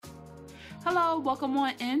Hello, welcome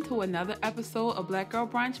on into another episode of Black Girl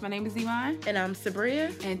Brunch. My name is Iman. And I'm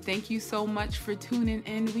Sabria. And thank you so much for tuning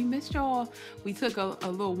in. We missed y'all. We took a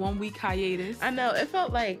little 1 week hiatus. I know, it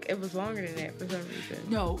felt like it was longer than that for some reason.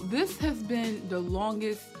 No, this has been the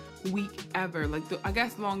longest week ever. I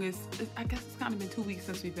guess it's kind of been 2 weeks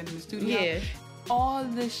since we've been in the studio. Yeah. All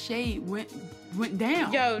the shade went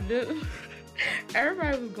down. Yo, dude.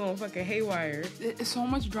 Everybody was going fucking haywire. So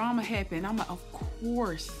much drama happened. I'm like, of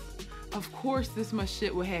course this much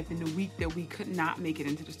shit would happen the week that we could not make it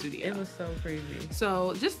into the studio. It was so crazy.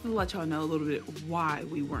 So just to let y'all know a little bit why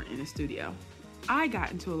we weren't in the studio. I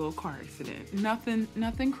got into a little car accident.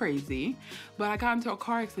 Nothing crazy, but I got into a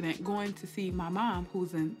car accident going to see my mom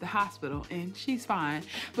who's in the hospital, and she's fine.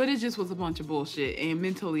 But it just was a bunch of bullshit, and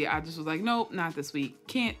mentally I just was like, nope, not this week.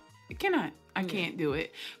 I can't do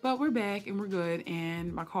it. But we're back and we're good,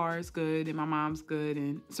 and my car is good, and my mom's good,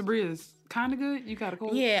 and Sabria's kind of good. You got a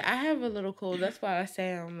cold? Yeah, I have a little cold. That's why I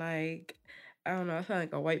sound like, I don't know, I sound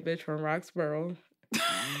like a white bitch from Roxborough.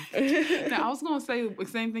 Now, I was going to say the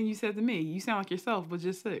same thing you said to me. You sound like yourself, but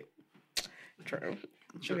just sick. True.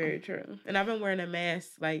 Very true. And I've been wearing a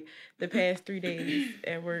mask like the past 3 days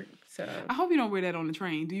at work. So I hope you don't wear that on the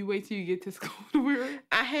train. Do you wait till you get to school to wear it?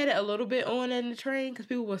 I had it a little bit on in the train because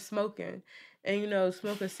people were smoking. And,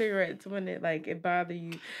 smoking cigarettes when it bothered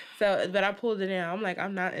you. So, but I pulled it down. I'm like,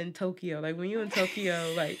 I'm not in Tokyo. Like, when you're in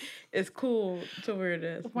Tokyo, it's cool to wear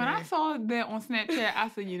this. When I saw that on Snapchat,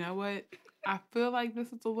 I said, you know what? I feel like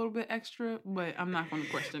this is a little bit extra, but I'm not going to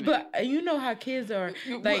question it. But you know how kids are.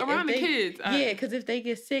 Around the kids. Yeah, because if they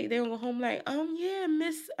get sick, they don't go home like, yeah,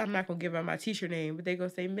 Miss. I'm not going to give out my teacher name, but they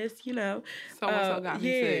going to say, Miss, So-and-so got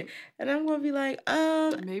me sick. And I'm going to be like,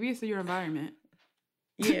 Maybe it's your environment.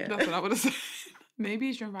 Yeah. That's what I would have said. Maybe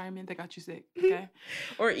it's your environment that got you sick, okay?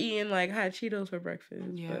 Or eating, hot Cheetos for breakfast.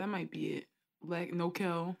 Yeah, that might be it. No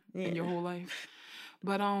kill in your whole life.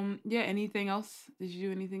 But, anything else? Did you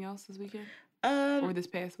do anything else this weekend? Or this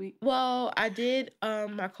past week? Well, I did.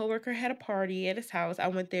 My coworker had a party at his house. I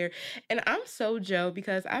went there, and I'm so Joe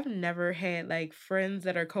because I've never had friends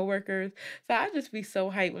that are coworkers. So I just be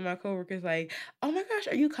so hyped when my coworkers like, "Oh my gosh,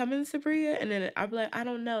 are you coming, Sabria?" And then I'll be like, "I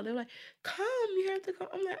don't know." They're like, "Come, you have to come."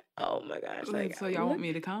 I'm like, "Oh my gosh!" So y'all want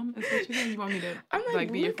me to come? Is what you mean? You want me to? I'm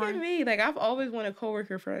like, be your look friend? at me. I've always wanted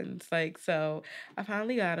coworker friends. So I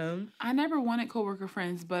finally got them. I never wanted coworker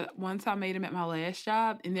friends, but once I made them at my last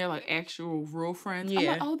job, and they're actual real friends. Yeah. I'm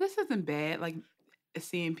like, oh, this isn't bad.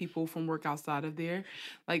 Seeing people from work outside of there.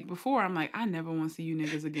 Before, I'm like, I never want to see you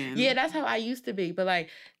niggas again. Yeah, that's how I used to be. But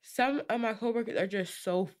some of my coworkers are just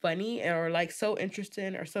so funny or so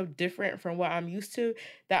interesting or so different from what I'm used to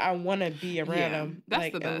that I want to be around them.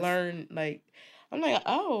 That's the best. And learn. I'm like,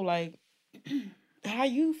 oh, how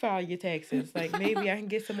you file your taxes? Maybe I can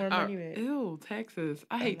get some more money back. Ew, taxes.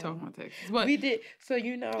 I hate talking about taxes. But we did. So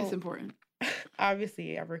it's important.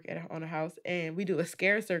 Obviously, I work on a house, and we do a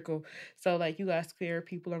scare circle. So, you gotta scare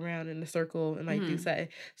people around in the circle and do something.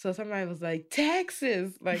 So somebody was like,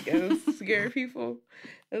 taxes, it was scare people.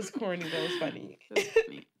 It was corny, but it was funny.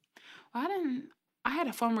 I had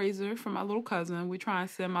a fundraiser for my little cousin. We try and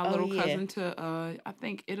send my little cousin to, I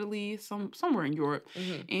think, Italy, somewhere in Europe.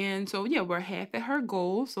 Mm-hmm. And so, we're half at her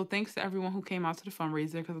goal. So thanks to everyone who came out to the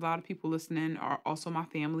fundraiser, because a lot of people listening are also my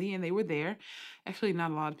family, and they were there. Actually,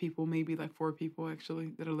 not a lot of people, maybe 4 people,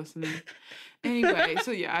 actually, that are listening. Anyway,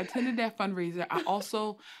 so I attended that fundraiser.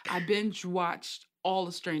 I binge watched all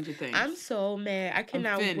the Stranger Things. I'm so mad. I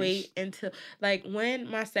cannot wait until, when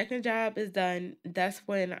my second job is done, that's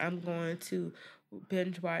when I'm going to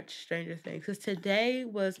binge watch Stranger Things. Because today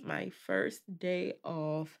was my first day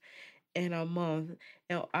off in a month,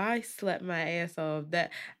 and I slept my ass off.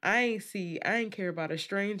 That I ain't care about a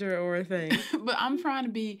stranger or a thing. But I'm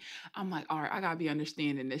like, all right, I gotta be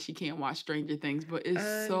understanding that she can't watch Stranger Things, but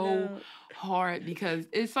it's hard because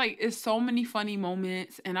it's so many funny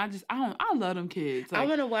moments, and I love them kids. I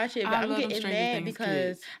want to watch it, but I'm getting mad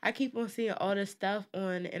because kids. I keep on seeing all this stuff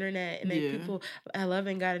on the internet, and then people,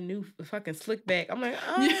 11 got a new fucking slick back. I'm like,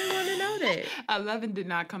 I don't want to know that. 11 did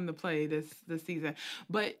not come to play this season,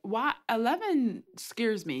 but why 11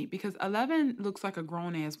 scares me because 11 looks like a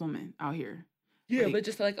grown ass woman out here. Yeah, but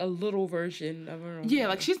just a little version of her own.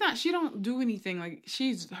 Yeah, she don't do anything.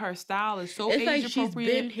 Her style is so age appropriate.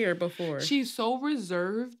 She's been here before. She's so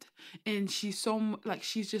reserved, and she's so,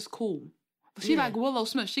 she's just cool. She like Willow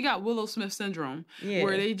Smith. She got Willow Smith syndrome,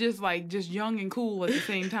 where they just young and cool at the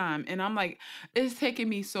same time. And I'm like, it's taking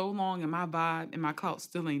me so long, and my vibe and my clout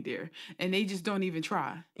still ain't there. And they just don't even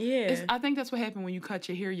try. Yeah. I think that's what happened when you cut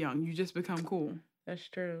your hair young. You just become cool. That's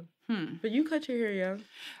true. But you cut your hair young.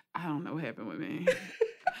 I don't know what happened with me.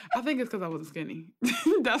 I think it's because I wasn't skinny.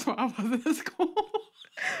 That's why I wasn't in school.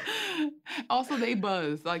 Also, they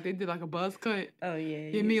buzzed. Like, they did, like, a buzz cut. Oh, yeah.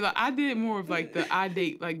 Yeah, me, like, I did more of, like, the I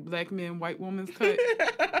date, like, black men, white woman's cut.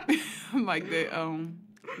 Like, the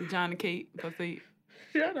John and Kate.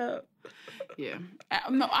 Shut up. Yeah.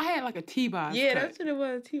 No, I had, like, a T-Boz Yeah, cut. that's what it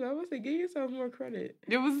was, T-Boz. I was like, give yourself more credit.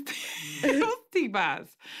 It was T-Boz.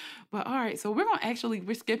 But, all right, so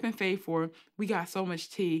we're skipping Fave 4. We got so much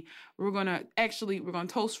tea. We're going to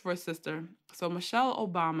toast for a sister. So, Michelle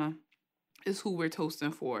Obama is who we're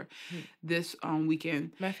toasting for this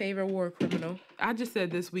weekend. My favorite war criminal. I just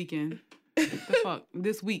said this weekend. What the fuck?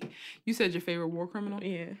 This week. You said your favorite war criminal?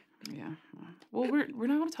 Yeah. Yeah. Well, we're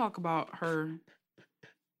not going to talk about her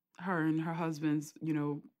and her husband's,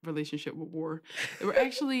 relationship with war. We're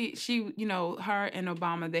actually, her and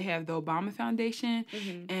Obama, they have the Obama Foundation,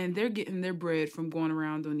 and they're getting their bread from going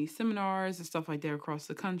around on these seminars and stuff like that across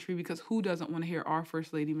the country, because who doesn't want to hear our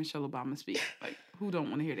First Lady, Michelle Obama, speak? Like, who don't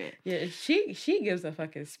want to hear that? Yeah, she gives a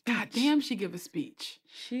fucking speech. God damn, she give a speech.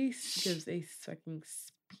 She gives a fucking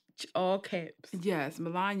speech. All caps. Yes,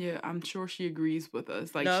 Melania, I'm sure she agrees with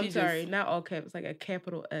us. Like, no, I'm sorry, not all caps, like a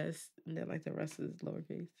capital S, and then like the rest is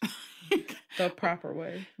lowercase. The proper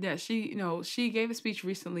way. Yeah, she gave a speech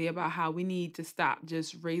recently about how we need to stop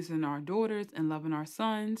just raising our daughters and loving our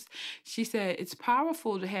sons. She said, it's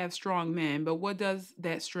powerful to have strong men, but what does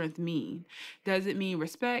that strength mean? Does it mean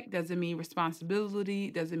respect? Does it mean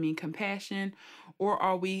responsibility? Does it mean compassion? Or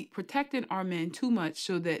are we protecting our men too much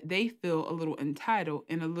so that they feel a little entitled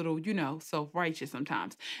and a little, self-righteous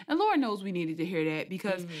sometimes? And Lord knows we needed to hear that,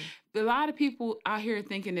 because a lot of people out here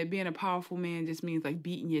thinking that being a powerful man just means like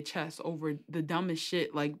beating your chest over the dumbest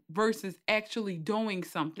shit, like, versus actually doing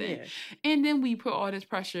something. Yeah. And then we put all this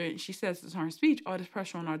pressure, and she says this in her speech, all this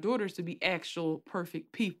pressure on our daughters to be actual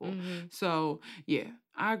perfect people. So, yeah,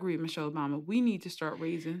 I agree with Michelle Obama. We need to start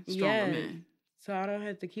raising stronger men. So I don't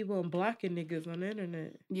have to keep on blocking niggas on the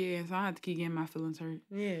internet. Yeah, so I have to keep getting my feelings hurt.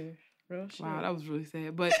 Yeah, real shit. Wow, that was really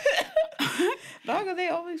sad. But no, because they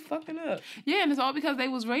always fucking up. Yeah, and it's all because they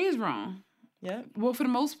was raised wrong. Yeah. Well, for the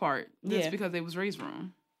most part, it's because they was raised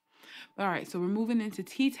wrong. All right, so we're moving into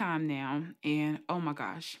tea time now, and oh my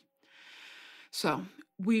gosh. So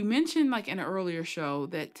we mentioned, like, in an earlier show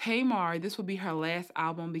that Tamar, this would be her last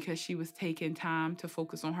album because she was taking time to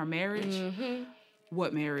focus on her marriage.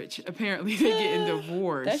 What marriage? Apparently they're getting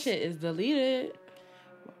divorced. That shit is deleted.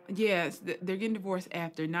 Yes, they're getting divorced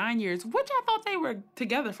after 9 years, which I thought they were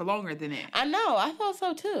together for longer than that. I know. I thought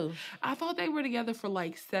so, too. I thought they were together for,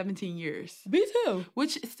 like, 17 years. Me, too.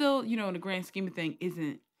 Which still, in the grand scheme of things,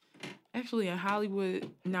 isn't. Actually, in Hollywood,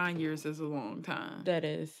 9 years is a long time. That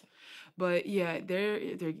is. But, yeah, they're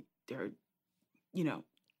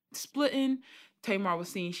splitting. Tamar was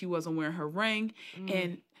seen she wasn't wearing her ring.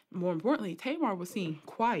 And more importantly, Tamar was seen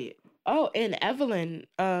quiet. Oh, and Evelyn.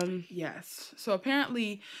 Yes. So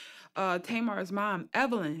apparently, Tamar's mom,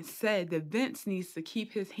 Evelyn, said that Vince needs to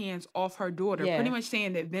keep his hands off her daughter. Yeah. Pretty much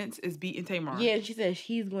saying that Vince is beating Tamar. Yeah, she said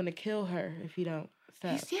he's going to kill her if you don't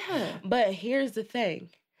stop. Yeah. But here's the thing.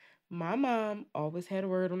 My mom always had a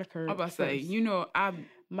word on the curb. I'm about to say,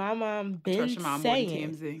 my mom been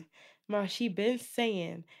saying, she been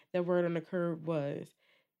saying the word on the curb was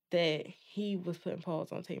that he was putting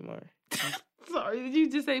paws on Tamar. Sorry, did you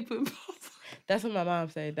just say putting paws? That's what my mom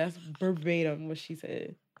said. That's verbatim what she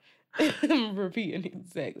said. I'm repeating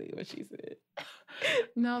exactly what she said.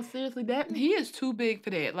 No, seriously, he is too big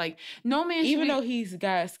for that. Like, no man. Even though he's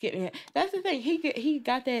got skin, that's the thing. He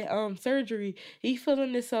got that surgery. He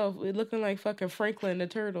feeling himself looking like fucking Franklin the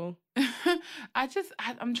turtle.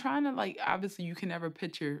 I'm trying to, like, obviously you can never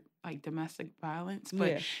picture like domestic violence,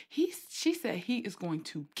 but she said he is going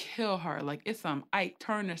to kill her. Like, it's some Ike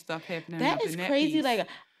Turner stuff happening. That is crazy. Piece. Like,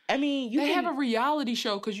 I mean, they have a reality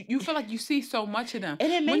show because you feel like you see so much of them.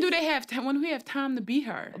 And when do we have time to beat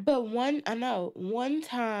her? But one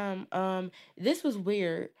time, this was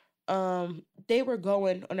weird. They were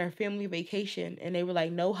going on their family vacation and they were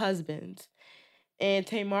like, no husbands. And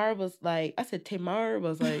Tamar was like, why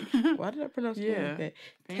did I pronounce it like that?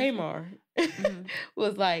 Tamar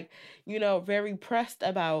was like, very pressed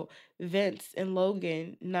about Vince and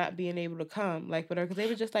Logan not being able to come, like, whatever, because they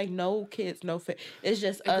were just like, no kids, no it's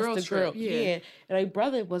just us, the girl. Yeah. And like,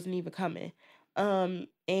 brother wasn't even coming.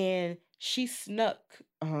 And she snuck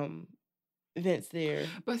Vince there.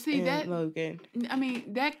 But see, that Logan. I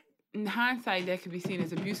mean, that in hindsight, that could be seen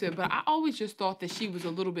as abusive, but I always just thought that she was a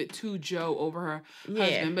little bit too Joe over her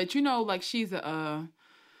husband. But like, she's a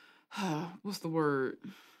what's the word?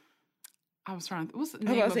 I was trying to. What's the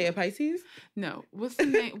name? I was say a Pisces. No, what's the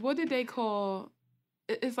name? What did they call?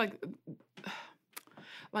 It's like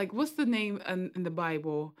like what's the name in the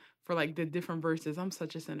Bible for like the different verses? I'm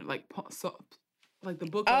such a sinner. Like like the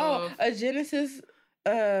book of Genesis,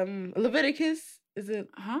 Leviticus. Is it?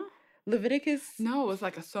 Leviticus? No, it's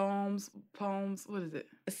like a Psalms, poems. What is it?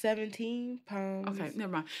 17 poems. Okay,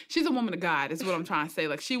 never mind. She's a woman of God, is what I'm trying to say.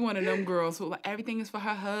 Like, she one of them girls who, like, everything is for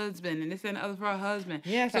her husband, and this and the other for her husband.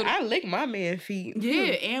 Yeah, so I lick my man's feet.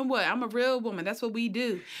 Yeah, and what? I'm a real woman. That's what we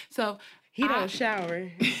do. So he don't shower.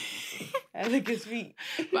 I lick his feet.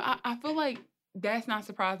 But I feel like that's not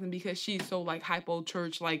surprising because she's so like hypo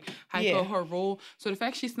church, like hypo her role. So the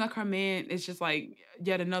fact she snuck her man is just like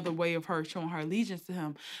yet another way of her showing her allegiance to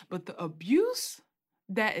him. But the abuse,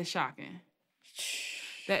 that is shocking.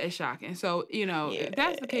 That is shocking. So, you know, if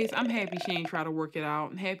that's the case, I'm happy she ain't try to work it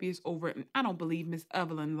out. I'm happy it's over. And I don't believe Miss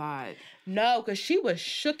Evelyn lied. No, because she was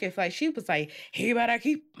shook. If like she was like, he better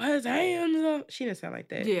keep his hands off. She didn't sound like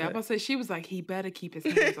that. Yeah, I'm about to say she was like, he better keep his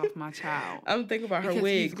hands off my child. I'm thinking about her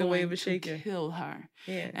wig, the way it was shaking. Kill her.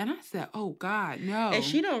 Yeah. And I said, oh God, no. And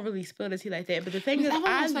she don't really spill the tea like that. But the thing is,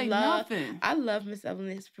 I love Miss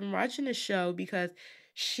Evelyn from watching the show because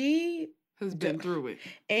she has been through it.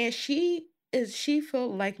 And she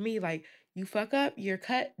feel like me, like, you fuck up, you're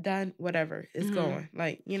cut, done, whatever, it's going.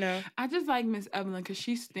 Like, you know. I just like Miss Evelyn because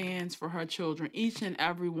she stands for her children, each and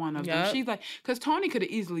every one of them. She's like, because Tony could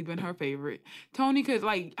have easily been her favorite. Tony could,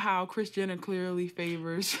 like, how Kris Jenner clearly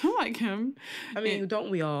favors, like, him. I mean, don't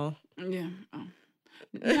we all? Yeah.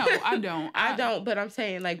 No, I don't. I don't, but I'm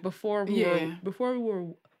saying, like, before we were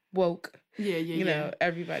woke. You know,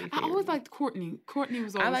 everybody. I always liked Courtney. Courtney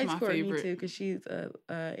was always my Courtney favorite too because she's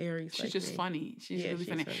Aries. She's just funny. She's really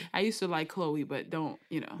funny. funny. I used to like Chloe, but don't,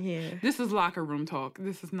 you know. Yeah. This is locker room talk.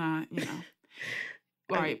 This is not, you know.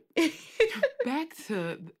 All right. Back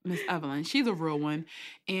to Miss Evelyn. She's a real one.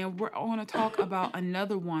 And we're going to talk about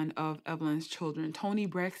another one of Evelyn's children, Toni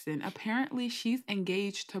Braxton. Apparently, she's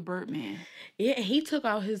engaged to Birdman. Yeah, he took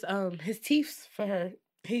out his teeth for her.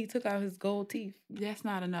 He took out his gold teeth. That's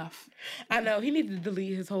not enough. I know. He needed to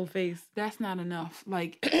delete his whole face. That's not enough.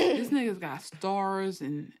 Like, this nigga's got stars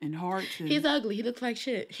and hearts. And he's ugly. He looks like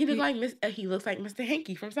shit. He looks like Mr.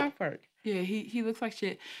 Hanky from South Park. Yeah, he looks like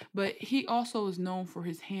shit. But he also is known for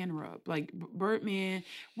his hand rub. Like, Birdman,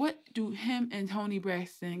 what do him and Toni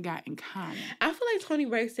Braxton got in common? I feel like Toni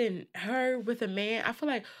Braxton, her with a man, I feel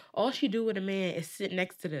like all she do with a man is sit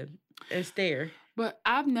next to them and stare. But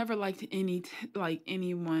I've never liked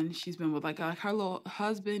anyone she's been with. Like her little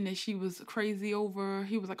husband that she was crazy over.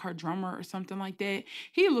 He was like her drummer or something like that.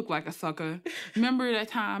 He looked like a sucker. Remember that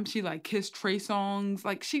time she like kissed Trey Songz?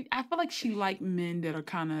 Like I feel like she liked men that are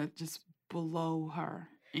kind of just below her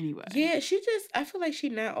anyway. Yeah, I feel like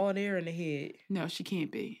she's not all there in the head. No, she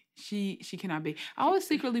can't be. She cannot be. I always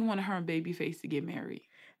secretly wanted her and Babyface to get married.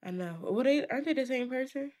 I know. Aren't they the same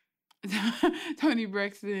person? Toni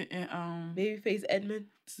Braxton and Babyface Edmonds.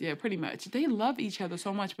 Yeah, pretty much. They love each other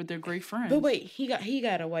so much, but they're great friends. But wait, he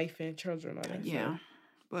got a wife and children on it. Yeah. So.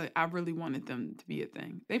 But I really wanted them to be a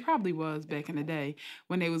thing. They probably was back in the day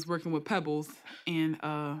when they was working with Pebbles and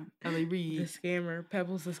L.A. Reid. The scammer.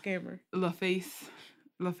 Pebbles the scammer.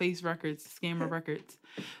 LaFace Records, Scammer Records.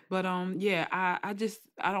 But yeah, I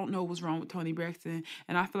don't know what's wrong with Toni Braxton,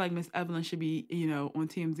 and I feel like Miss Evelyn should be, you know, on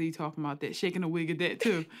TMZ talking about that, shaking a wig at that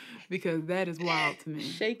too, because that is wild to me.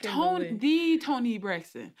 Shaking the Toni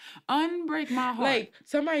Braxton, unbreak my heart. Like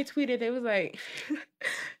somebody tweeted, they was like,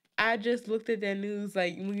 I just looked at that news,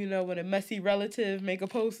 like, you know, when a messy relative make a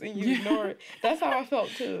post and you ignore it. That's how I felt,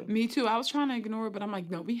 too. Me, too. I was trying to ignore it, but I'm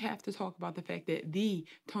like, no, we have to talk about the fact that the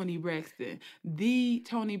Toni Braxton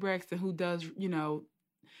who does, you know...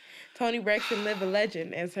 Toni Braxton live a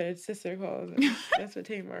legend, as her sister calls her. That's what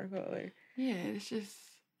Tamar called her. Yeah, it's just...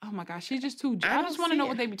 Oh, my gosh. She's just too... I just want to know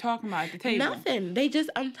what they be talking about at the table. Nothing.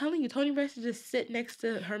 I'm telling you, Toni Braxton just sit next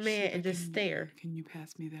to her man and just stare. Can you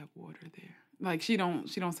pass me that water there? Like, she don't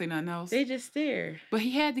say nothing else. They just stare. But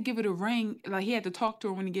he had to give her a ring. Like, he had to talk to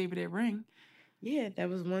her when he gave her that ring. Yeah, that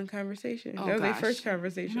was one conversation. Oh, that was their first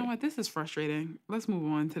conversation. You know what? This is frustrating. Let's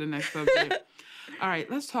move on to the next subject. All right,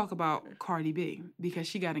 let's talk about Cardi B, because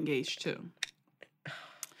she got engaged, too.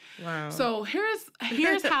 Wow. So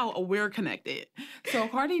here's how we're connected. So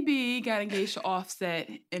Cardi B got engaged to Offset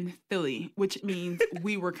in Philly, which means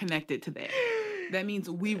we were connected to that. That means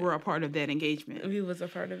we were a part of that engagement. We was a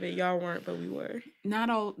part of it. Y'all weren't, but we were. Not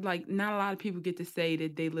a lot of people get to say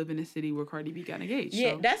that they live in a city where Cardi B got engaged.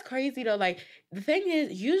 Yeah, that's crazy though. Like, the thing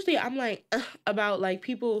is, usually I'm like about like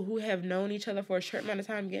people who have known each other for a short amount of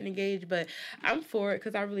time getting engaged, but I'm for it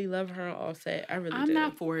because I really love her on Offset. I'm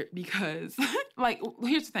not for it because like,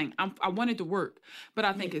 here's the thing. I want it to work, but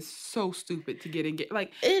I think it's so stupid to get engaged.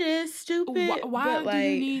 Like, it is stupid. Why do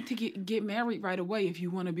you need to get married right away if you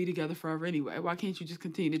want to be together forever anyway? Why can't you just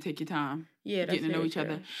continue to take your time? Yeah, that's getting to know each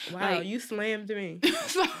other. Wow, like, you slammed me.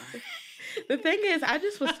 The thing is, I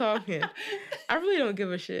just was talking. I really don't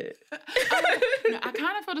give a shit. I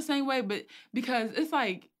kind of feel the same way, but because it's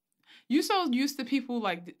like, you're so used to people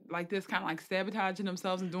like this, kind of like sabotaging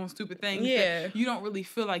themselves and doing stupid things. Yeah. You don't really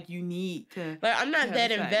feel like you need to. Like, I'm not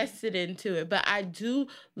that invested into it, but I do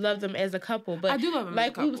love them as a couple. But I do love them like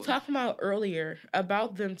as a couple. We was talking about earlier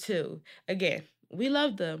about them too. Again, we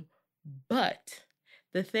love them, but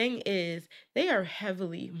the thing is, they are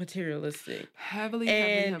heavily materialistic. Heavily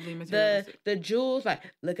materialistic. The jewels, like,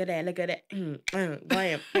 look at that,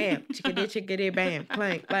 blam, bam, chickadee, bam,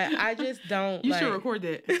 clank. Like, I just don't. You should record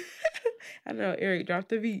that. I know, Eric, drop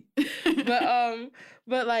the beat.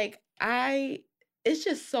 but like, it's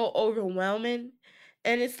just so overwhelming,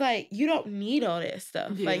 and it's like you don't need all that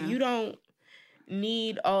stuff. Yeah. Like, you don't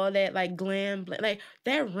need all that like glam. Like,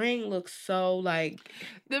 that ring looks so like.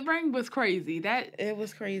 The ring was crazy. It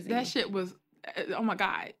was crazy. That shit was. Oh my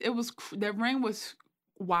God! That ring was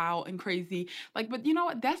wild and crazy. Like, but you know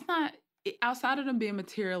what? That's not. Outside of them being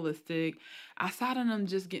materialistic, outside of them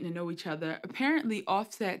just getting to know each other, apparently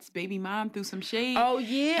Offset's baby mom threw some shade. Oh,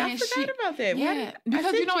 yeah. I forgot about that. Yeah.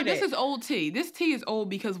 Because you know what? This is old tea. This tea is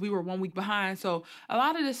old because we were 1 week behind. So a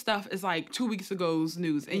lot of this stuff is like 2 weeks ago's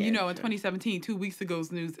news. And in 2017, 2 weeks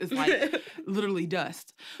ago's news is like literally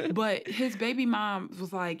dust. But his baby mom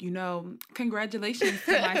was like, congratulations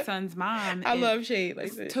to my son's mom. I love shade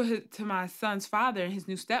like that. To my son's father and his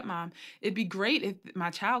new stepmom. It'd be great if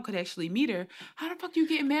my child could actually meet her. How the fuck you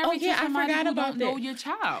getting married to somebody who don't know your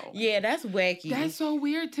child? Yeah, that's wacky. That's so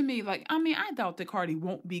weird to me. Like, I mean, I doubt that Cardi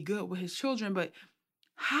won't be good with his children, but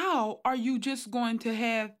how are you just going to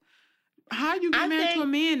have? How you get married to a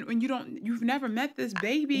man when you've never met this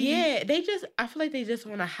baby? Yeah, I feel like they just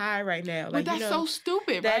want to high right now. Like, but that's so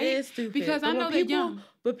stupid, right? That is stupid. Because I know they're young.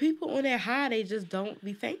 But people on that high, they just don't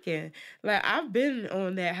be thinking. Like, I've been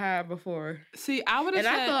on that high before. See, I would have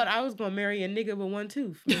said... And I thought I was going to marry a nigga with one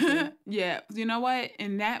tooth. Yeah, you know what?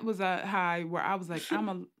 And that was a high where I was like, you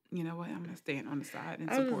know what? I'm going to stand on the side and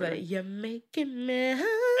support I was like, you're making me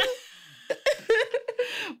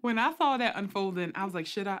When I saw that unfolding, I was like,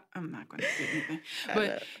 I'm not going to say anything.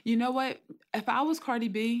 But you know what? If I was Cardi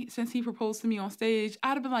B, since he proposed to me on stage,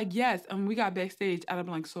 I'd have been like, yes. And we got backstage. I'd have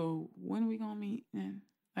been like, so when are we going to meet? And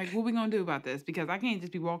like, what we going to do about this? Because I can't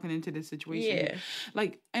just be walking into this situation. Yeah.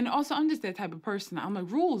 Like, and also I'm just that type of person. I'm like,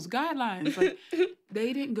 rules, guidelines. Like,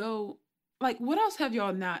 they didn't go, like, what else have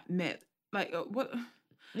y'all not met? Like, what...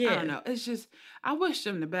 Yeah. I don't know. It's just, I wish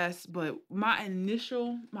them the best, but my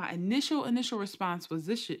initial response was,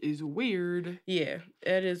 this shit is weird. Yeah,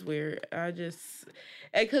 it is weird.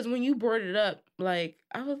 Because when you brought it up, like,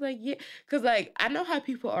 I was like, yeah. Because, like, I know how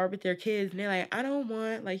people are with their kids, and they're like, I don't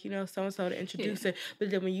want, like, so-and-so to introduce it. But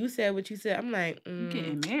then when you said what you said, I'm like, You're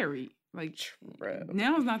getting married. Like, bro.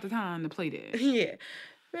 Now's not the time to play that. Yeah.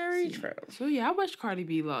 Very true. So, yeah, I wish Cardi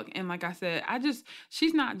B luck. And like I said,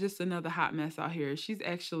 she's not just another hot mess out here. She's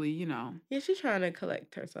actually, Yeah, she's trying to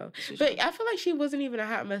collect herself. I feel like she wasn't even a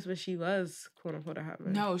hot mess, but she was, quote unquote, a hot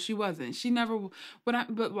mess. No, she wasn't. She never, what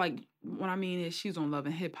I mean is she's on Love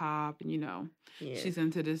and Hip Hop and, she's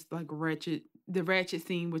into this, like, the ratchet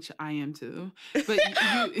scene, which I am too. But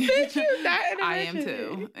Bitch, you not in a I am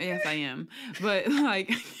too. Yes, I am. But like,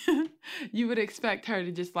 you would expect her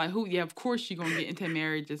to just like, of course she's gonna get into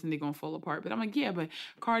marriages and they're gonna fall apart. But I'm like, yeah, but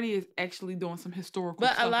Cardi is actually doing some historical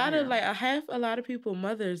stuff. But a lot of people,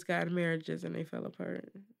 mothers got marriages and they fell apart.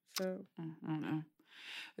 So I don't know.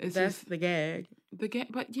 That's the gag. But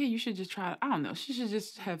yeah, you should just try. I don't know. She should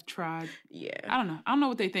just have tried. Yeah. I don't know. I don't know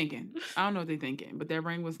what they're thinking. But their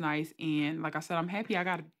ring was nice. And like I said, I'm happy I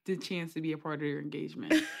got the chance to be a part of their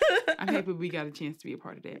engagement. I'm happy we got a chance to be a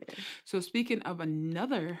part of that. So speaking of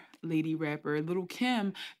another lady rapper, Lil'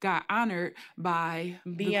 Kim got honored by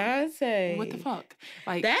Beyonce. What the fuck?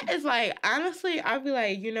 Like, that is like, honestly, I'd be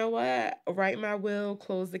like, you know what? Write my will,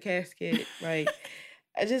 close the casket. Like,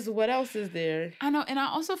 what else is there? I know, and I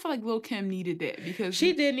also feel like Lil' Kim needed that because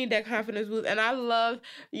she did need that confidence boost, and I love,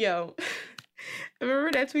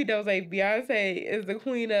 Remember that tweet that was like, Beyonce is the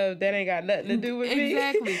queen of that ain't got nothing to do with me?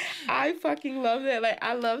 Exactly. I fucking love that. Like,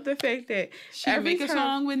 I love the fact that she'll make a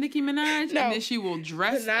song with Nicki Minaj and then she will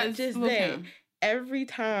dress not as just Lil' that. Kim. Every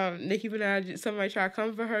time Nicki Minaj, somebody try to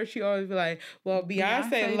come for her, she always be like, well,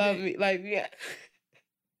 Beyonce love me. Like, yeah.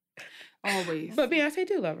 Always. But Beyonce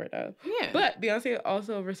do love her, though. Yeah. But Beyonce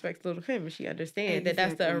also respects Lil' Kim, and she understands that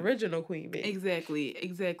that's the original queen bee.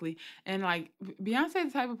 Exactly. And, like, Beyonce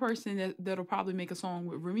the type of person that'll probably make a song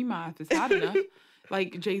with Remy Ma if it's hot enough.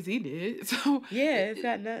 Like Jay-Z did. So yeah, it's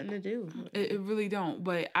got nothing to do. It really don't.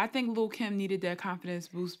 But I think Lil' Kim needed that confidence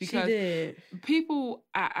boost because she did. People,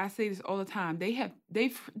 I say this all the time,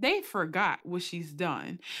 they forgot what she's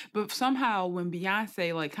done. But somehow when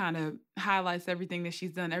Beyonce like kind of highlights everything that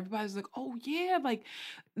she's done, everybody's like, oh yeah, like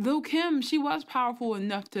Lil' Kim, she was powerful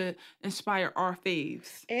enough to inspire our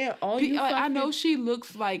faves. And I know she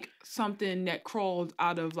looks like something that crawled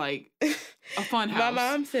out of like a fun house.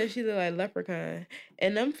 My mom said she looked like Leprechaun.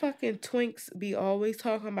 And them fucking twinks be always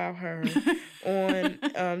talking about her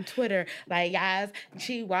on Twitter. Like, guys,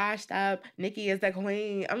 she washed up. Nicki is the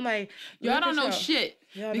queen. I'm like, y'all don't know shit.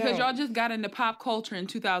 Because y'all just got into pop culture in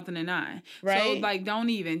 2009. Right. So, like,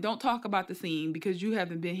 don't talk about the scene because you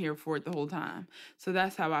haven't been here for it the whole time. So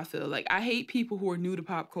that's how I feel. Like, I hate people who are new to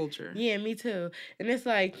pop culture. Yeah, me too. And it's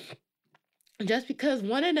like, just because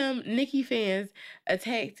one of them Nicki fans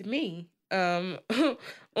attacked me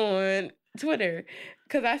on Twitter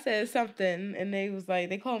because I said something and they was like,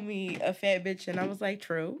 they called me a fat bitch and I was like,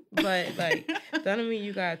 true, but like that don't mean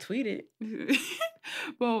you gotta tweet it.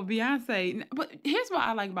 Well, Beyonce, but here's what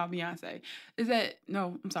I like about Beyonce is that,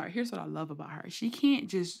 here's what I love about her. She can't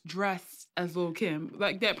just dress as Lil' Kim.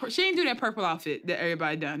 Like that, she didn't do that purple outfit that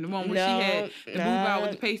everybody done. The one where she had the boob out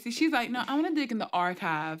with the pasty. She's like, no, I want to dig in the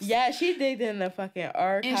archives. Yeah, she digged in the fucking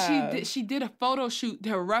archives. And she did a photo shoot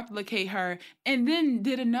to replicate her and then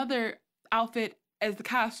did another outfit as the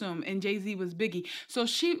costume, and Jay-Z was Biggie. So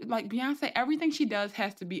she, like Beyonce, everything she does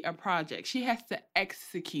has to be a project. She has to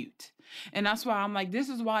execute. And that's why I'm like, this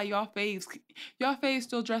is why y'all faves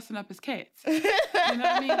still dressing up as cats. You know what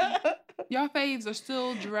I mean? Y'all faves are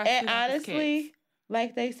still dressing up as cats. And honestly,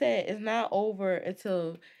 like they said, it's not over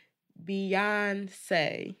until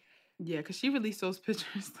Beyonce. Yeah, because she released those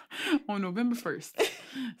pictures on November 1st.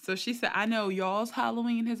 So she said, I know y'all's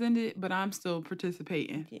Halloween has ended, but I'm still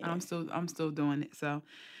participating. Yeah. I'm still doing it. So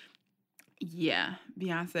yeah,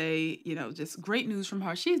 Beyonce, just great news from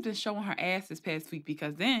her. She's been showing her ass this past week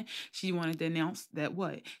because then she wanted to announce that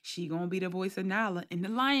she gonna be the voice of Nala in The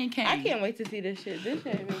Lion King. I can't wait to see this shit. This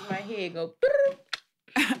shit makes my head go.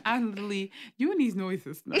 I literally, you and these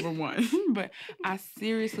noises, number one. But I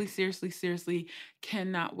seriously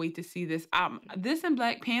cannot wait to see this. This and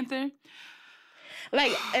Black Panther.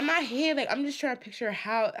 Like, in my head, like, I'm just trying to picture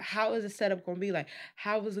how is the setup going to be? Like,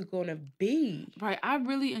 how is it going to be? Right. I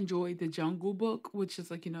really enjoyed The Jungle Book, which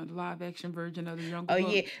is like, the live action version of The Jungle Book. Oh,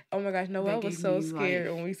 yeah. Oh, my gosh. Noelle was so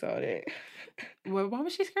scared when we saw that. Well, why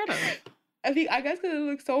was she scared of it? I guess because it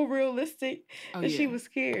looked so realistic that she was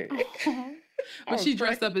scared. But she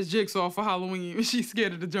dressed up as Jigsaw for Halloween and she's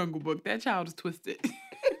scared of The Jungle Book. That child is twisted.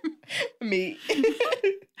 Me.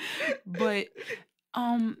 But,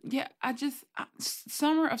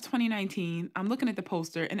 summer of 2019, I'm looking at the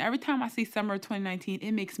poster, and every time I see summer of 2019,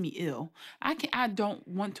 it makes me ill. I don't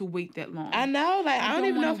want to wait that long. I know, like, I don't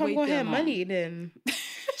even know if I'm going to have money then.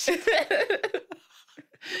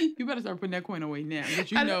 You better start putting that coin away now. But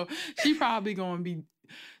she probably going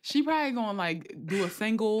to like do a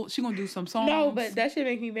single. She going to do some songs. No, but that should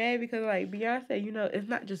make me mad because like Beyonce, it's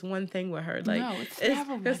not just one thing with her. Like, no, it's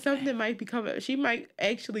never one thing. Something might be coming. She might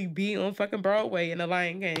actually be on fucking Broadway in The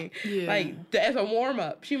Lion King. Yeah. Like, as a warm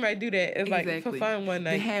up. She might do that as like for fun one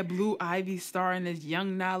night. They had Blue Ivy starring as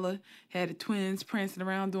young Nala. Had the twins prancing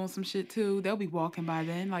around doing some shit too. They'll be walking by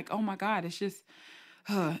then. Like, oh my God, it's just...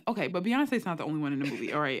 Okay, but Beyonce's not the only one in the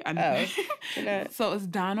movie. All right, I know. Oh, so it's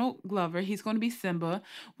Donald Glover. He's going to be Simba,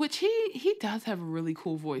 which he does have a really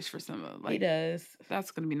cool voice for Simba. Like, he does.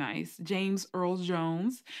 That's going to be nice. James Earl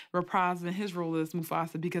Jones reprising his role as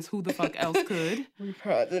Mufasa because who the fuck else could?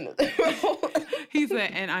 Reprising his role. He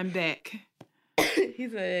said, "And I'm back." He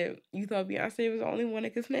said, "You thought Beyonce was the only one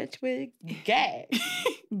that could snatch wigs? Gag."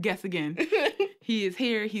 Guess again. He is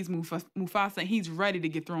here. He's Mufasa, and he's ready to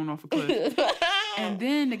get thrown off a cliff. And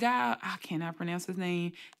then the guy, I cannot pronounce his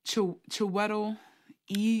name, Chiwetel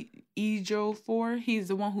Ejiofor. He's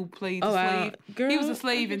the one who played the slave. Girl, he was a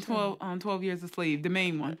slave in 12 Years a Slave, the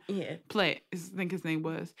main one. Yeah. I think his name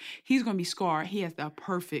was. He's going to be Scar. He has the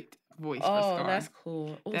perfect voice for Scar. Oh, that's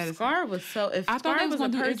cool. Scar was so... I thought it was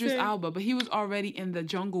going to do Idris Elba, but he was already in the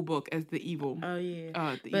Jungle Book as the evil. Oh,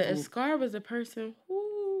 yeah. But if Scar was a person...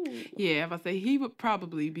 Whoo. Yeah, if I say he would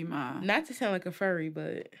probably be mine. Not to sound like a furry,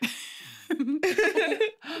 but...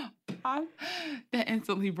 That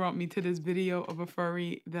instantly brought me to this video of a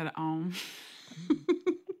furry that...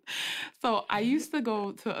 So I used to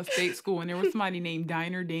go to a state school and there was somebody named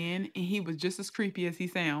Diner Dan and he was just as creepy as he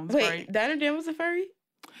sounds. Wait, right? Diner Dan was a furry?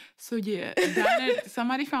 So yeah,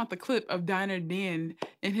 somebody found the clip of Diner Dan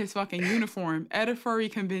in his fucking uniform at a furry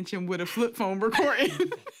convention with a flip phone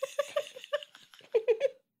recording.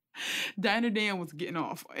 Diner Dan was getting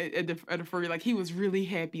off at a furry, like he was really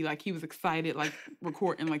happy, like he was excited, like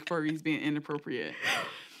recording like furries being inappropriate.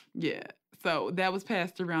 Yeah. So that was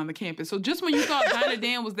passed around the campus. So just when you thought Diner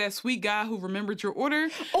Dan was that sweet guy who remembered your order.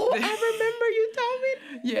 Oh, I remember you told me.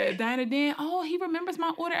 Yeah, Diner Dan, he remembers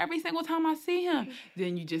my order every single time I see him.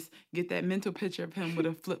 Then you just get that mental picture of him with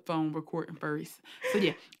a flip phone recording furries. So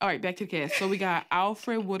yeah, all right, back to the cast. So we got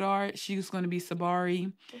Alfred Woodard. She's going to be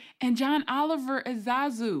Sabari. And John Oliver as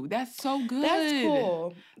Zazu. That's so good. That's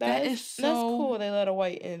cool. That's cool. They let a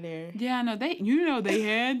white in there. Yeah, I know. They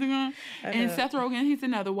had to. And Seth Rogen, he's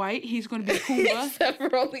another white. He's going to be Pumbaa. Seth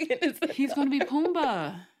Rogen is he's going to be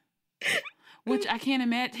Pumbaa. Which I can't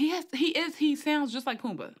imagine. He sounds just like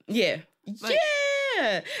Pumbaa. Yeah. Like,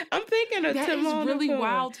 yeah. I'm thinking of Timon. That is really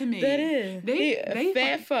wild to me. That is. They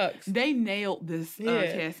fat fucks. They nailed this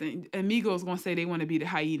casting. Amigos going to say they want to be the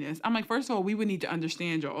hyenas. I'm like, first of all, we would need to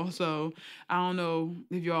understand y'all. So I don't know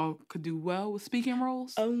if y'all could do well with speaking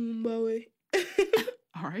roles. Oh, boy.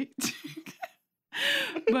 All right.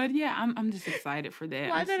 But yeah, I'm just excited for that.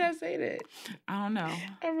 Why did I say that? I don't know.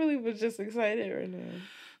 I really was just excited right now.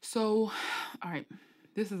 So, all right.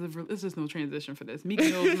 This is no transition for this. Meek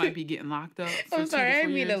Mills might be getting locked up. I'm sorry, I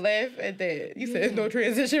didn't mean to laugh at that. You said no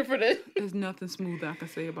transition for this. There's nothing smooth I can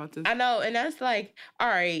say about this. I know, and that's like, all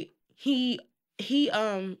right, he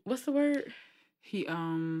what's the word? He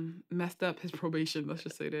messed up his probation. Let's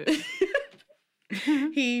just say that.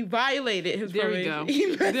 He violated his probation. There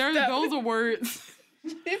you go. Those are words.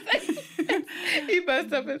 He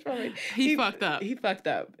messed up his probation. He fucked up. He fucked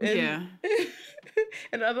up. And, yeah.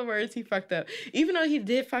 In other words, he fucked up. Even though he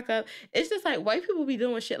did fuck up, it's just like white people be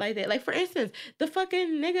doing shit like that. Like, for instance, the fucking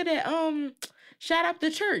nigga that shot up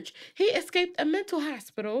the church. He escaped a mental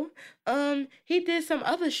hospital. He did some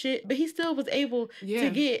other shit, but he still was able to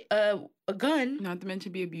get a gun. Not to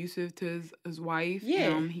mention be abusive to his wife.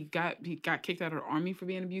 Yeah. He got kicked out of the army for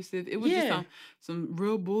being abusive. It was just some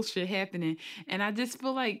real bullshit happening. And I just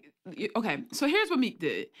feel like, okay, so here's what Meek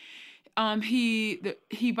did.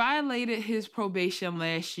 He violated his probation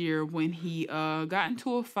last year when he got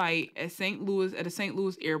into a fight at a St.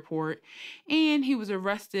 Louis airport, and he was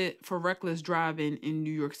arrested for reckless driving in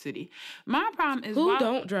New York City. My problem is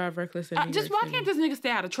don't drive reckless in New York City? Why can't this nigga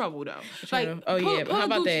stay out of trouble though? Like, how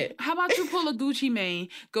about that? How about you pull a Gucci Mane,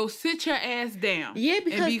 go sit your ass down? Yeah,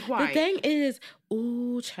 because and be quiet. The thing is,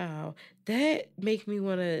 ooh, child, that make me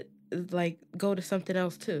want to like go to something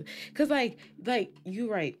else too, cause like you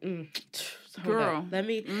right. Girl, let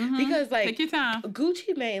me because like take your time.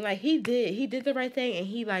 Gucci Mane, like he did the right thing, and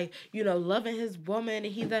he like loving his woman,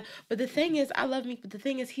 and but the thing is, I love me, but the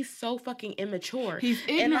thing is, he's so fucking immature. He's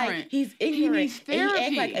ignorant. And, like, he's ignorant. He needs therapy.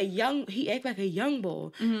 And he act like a young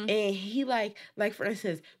bull, and he like for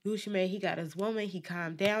instance, Gucci Mane, he got his woman, he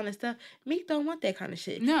calmed down and stuff. Meek don't want that kind of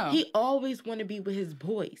shit. No, he always want to be with his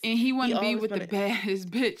boys, and he want to be with the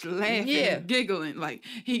baddest bitch, laughing, and giggling, like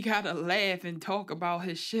he gotta laugh and talk about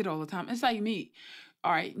his shit all the time. It's like Meek.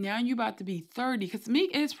 All right, now you about to be 30, because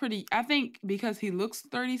Meek is pretty, I think because he looks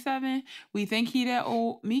 37, we think he that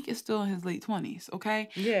old. Meek is still in his late 20s, okay?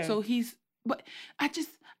 Yeah. So but I just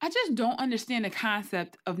don't understand the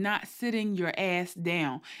concept of not sitting your ass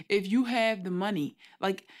down if you have the money.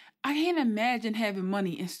 Like, I can't imagine having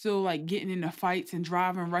money and still like getting into fights and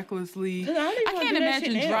driving recklessly. I can't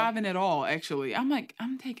imagine driving at all, actually. I'm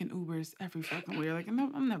taking Ubers every fucking way. Like,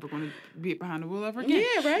 I'm never going to be behind the wheel ever again.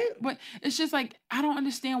 Yeah, right? But it's just like, I don't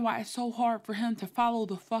understand why it's so hard for him to follow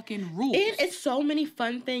the fucking rules. And it's so many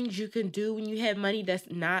fun things you can do when you have money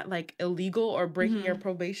that's not like illegal or breaking your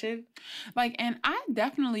probation. Like, and I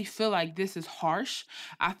definitely feel like this is harsh.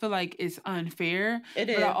 I feel like it's unfair. It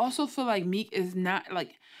is. But I also feel like Meek is not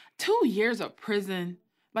like 2 years of prison.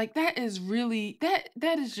 Like, that is really, that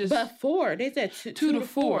is just... But 4. They said 2 to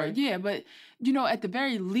 4. Yeah, but, at the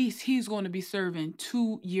very least, he's going to be serving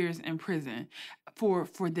 2 years in prison for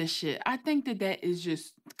this shit. I think that is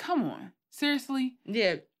just, come on. Seriously?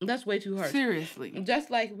 Yeah, that's way too harsh. Seriously. Just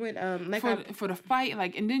like when for the fight,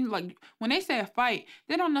 like, and then like when they say a fight,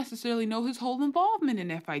 they don't necessarily know his whole involvement in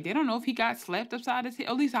that fight. They don't know if he got slapped upside his head.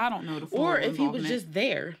 At least I don't know the full or if he was just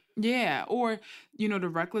there. Yeah, or the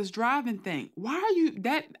reckless driving thing. Why are you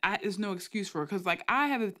that? Is no excuse for it, because like I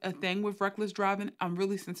have a thing with reckless driving. I'm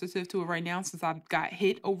really sensitive to it right now since I got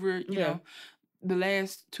hit over you know the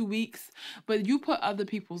last 2 weeks. But you put other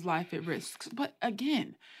people's life at risk. But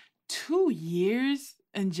again, 2 years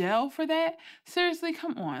in jail for that? Seriously,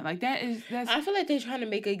 come on. Like that's I feel like they're trying to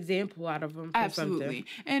make an example out of him for absolutely. something.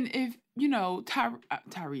 And if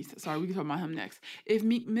Tyrese, sorry, we can talk about him next. If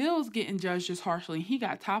Meek Mill's getting judged just harshly, he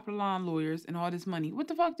got top of the line lawyers and all this money. What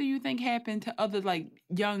the fuck do you think happened to other like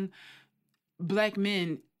young black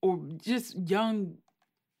men or just young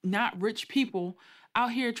not rich people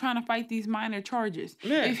out here trying to fight these minor charges?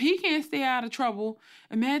 Yeah. If he can't stay out of trouble,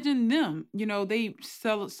 imagine them. They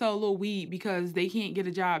sell a little weed because they can't get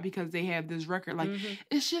a job because they have this record. Like,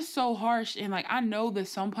 it's just so harsh. And like, I know that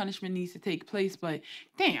some punishment needs to take place, but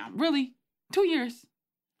damn, really? 2 years?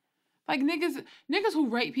 Like, niggas who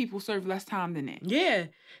rape people serve less time than that. Yeah.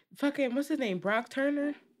 Fucking, what's his name? Brock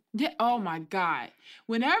Turner? Yeah. Oh my God.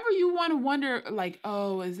 Whenever you want to wonder, like,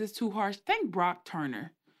 oh, is this too harsh? Think Brock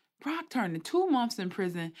Turner. Brock Turner, 2 months in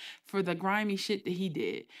prison for the grimy shit that he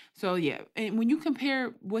did. So yeah, and when you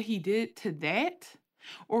compare what he did to that,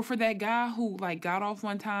 or for that guy who like got off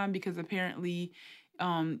one time because apparently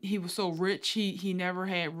he was so rich he never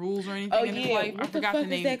had rules or anything in his life. I forgot the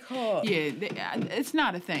name. Is that called? Yeah, it's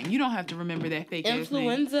not a thing. You don't have to remember that fake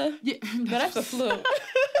influenza. Yeah, but that's a flu.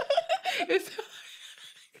 It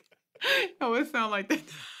sounds like that.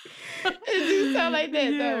 It do sound like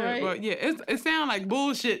that, though, right? Well, yeah, it sounds like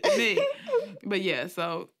bullshit to me. But yeah,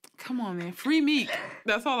 so come on, man, free Meek.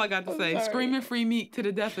 That's all I got to say. Screaming free Meek to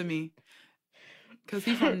the death of me, because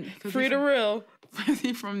he from free the real.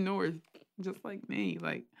 He from North, just like me.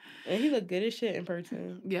 Like, and he look good as shit in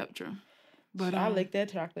person. Yep, true. But I like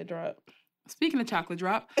that chocolate drop. Speaking of chocolate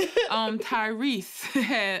drop, Tyrese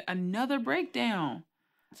had another breakdown.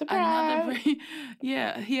 Surprise! He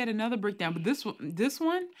had another breakdown, but this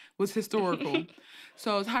one was historical.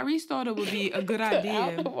 So Tyrese thought it would be a good idea.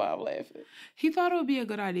 I don't know why I'm laughing. He thought it would be a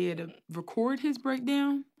good idea to record his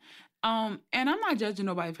breakdown. And I'm not judging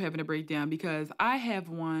nobody for having a breakdown because I have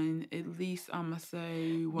one. At least I'm gonna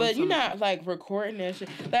say. But you're not like recording that shit.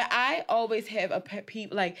 Like I always have a pet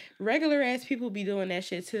peeve. Like regular ass people be doing that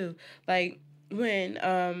shit too. Like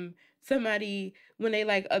when somebody, when they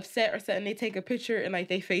like upset or something, they take a picture and like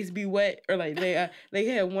they face be wet, or like they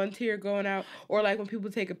have one tear going out, or like when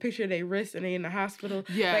people take a picture of their wrist and they in the hospital.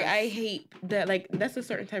 Yeah, like I hate that. Like that's a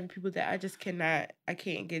certain type of people that I just I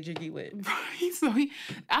can't get jiggy with. Right. So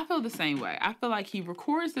I feel the same way. I feel like he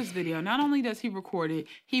records this video. Not only does he record it,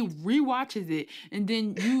 he rewatches it, and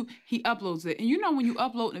then he uploads it. And when you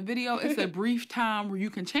upload a video, it's a brief time where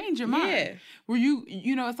you can change your mind. Yeah. Where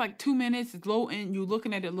it's like 2 minutes, it's low end, you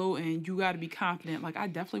looking at it low end, you got to be confident. Like, I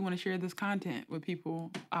definitely want to share this content with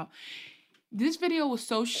people. This video was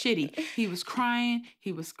so shitty. He was crying,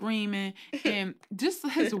 he was screaming, and just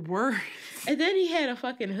his words. And then he had a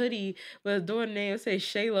fucking hoodie with his daughter's name say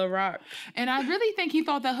Shayla Rock. And I really think he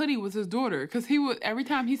thought that hoodie was his daughter, because he would, every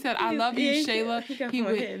time he said, "I love you, Shayla,"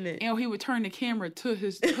 he would turn the camera to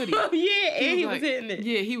his hoodie. Oh yeah, and he was hitting it.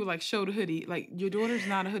 Yeah, he would like show the hoodie, like, your daughter's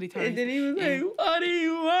not a hoodie type. And then he was like, "What do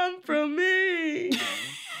you want from me?"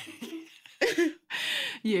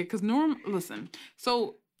 Yeah, because listen,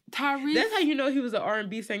 so Tyrese... That's how you know he was an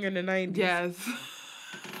R&B singer in the 90s. Yes.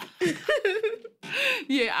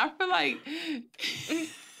 Yeah, I feel like...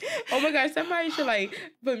 Oh my God, somebody should like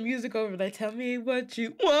put music over, like, tell me what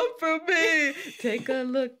you want from me. Take a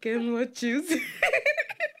look at what you see.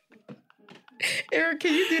 Eric,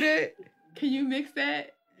 can you do that? Can you mix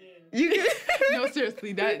that? You can... No,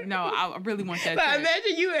 seriously, I really want that. But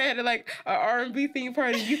imagine you had like an R&B theme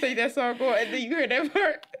party, you say that song going, and then you heard that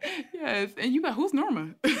part. Yes, and you got, who's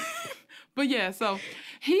Norma? But yeah, so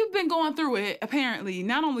he's been going through it, apparently,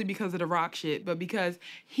 not only because of the rock shit, but because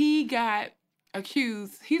he's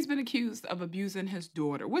been accused of abusing his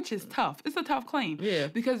daughter, which is tough. It's a tough claim. Yeah.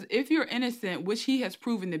 Because if you're innocent, which he has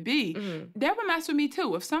proven to be, that would mess with me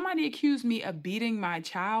too. If somebody accused me of beating my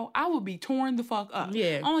child, I would be torn the fuck up.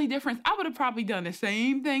 Yeah. Only difference, I would have probably done the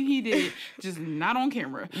same thing he did, just not on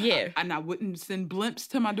camera. Yeah. And I wouldn't send blimps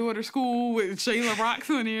to my daughter's school with Shayla Rocks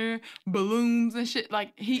on there, balloons and shit.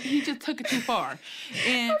 Like, he just took it too far.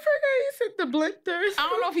 And I forgot he sent the blimp there. I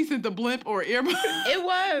don't know if he sent the blimp or airplane. It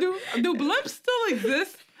was. Do blimps still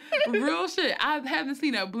exist? Real shit. I haven't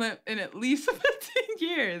seen a blimp in at least 15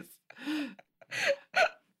 years.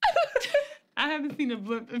 I haven't seen a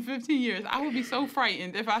blimp in 15 years. I would be so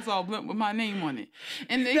frightened if I saw a blimp with my name on it.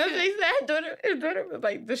 And they said his daughter was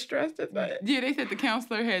like distressed about it. Yeah, they said the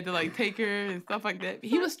counselor had to like take her and stuff like that.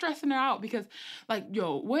 He was stressing her out because, like,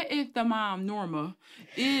 yo, what if the mom Norma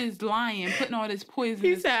is lying, putting all this poison?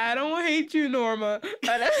 He said, "I don't hate you, Norma."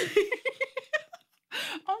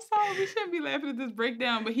 I'm sorry, we shouldn't be laughing at this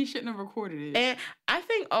breakdown, but he shouldn't have recorded it. And I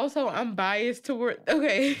think also I'm biased toward.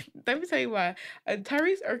 Okay, let me tell you why.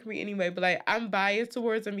 Tyrese irked me anyway, but like I'm biased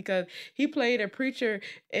towards him because he played a preacher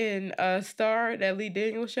in Star, that Lee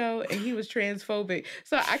Daniels show, and he was transphobic.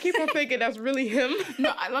 So I keep on thinking that's really him.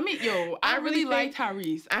 No, I really like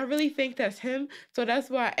Tyrese. I really think that's him. So that's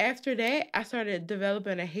why after that I started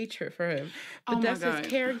developing a hatred for him. But that's his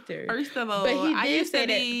character. First of all, but he did say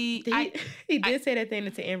that. He did say that thing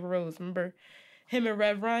to Amber Rose. Remember? Him and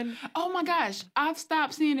Rev Run. Oh my gosh. I've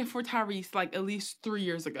stopped seeing it for Tyrese like at least 3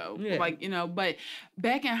 years ago. Yeah. Like, you know, but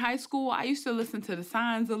back in high school, I used to listen to the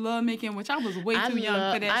Signs of Love Making, which I was way too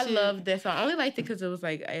young for that shit. I loved that song. I only liked it because it was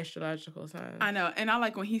like astrological signs. I know. And I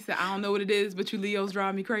like when he said, I don't know what it is, but you Leos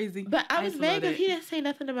drive me crazy. But I was mad because he didn't say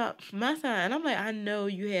nothing about my sign. And I'm like, I know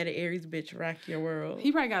you had an Aries bitch rock your world.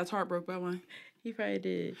 He probably got his heart broke by one. He probably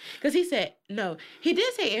did. Because he said, no, he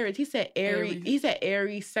did say Aries. He said Aries. He said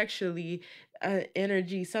Aries sexually,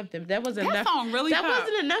 energy, something. That wasn't enough. That song really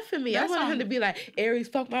wasn't enough for me. I wanted him to be like, Aries,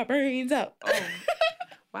 fuck my brains up. Oh.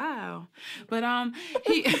 Wow. But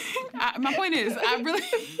my point is, I really,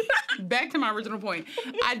 back to my original point,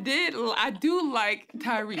 I do like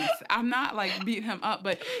Tyrese. I'm not like beating him up,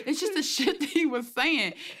 but it's just the shit that he was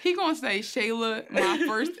saying. He gonna say, Shayla, my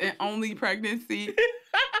first and only pregnancy.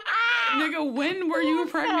 Nigga, when were you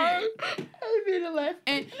pregnant?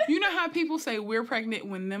 And you know how people say we're pregnant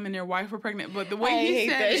when them and their wife were pregnant, but the way he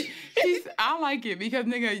said it, I like it because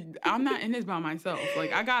nigga, I'm not in this by myself.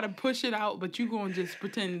 Like I gotta push it out, but you gonna just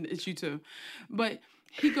pretend it's you too. But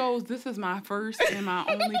he goes, "This is my first and my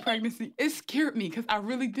only pregnancy." It scared me because I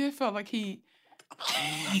really did feel like he. The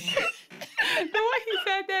way he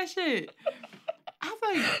said that shit. I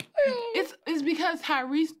was like, it's because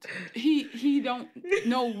Tyrese, he don't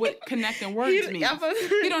know what connecting words mean.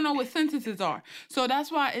 He don't know what sentences are. So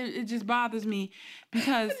that's why it just bothers me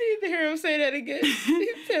because... I need to hear him say that again.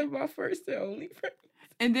 He said my first and only friend.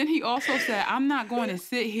 And then he also said, I'm not going to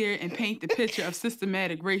sit here and paint the picture of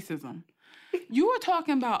systematic racism. You were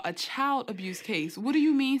talking about a child abuse case. What do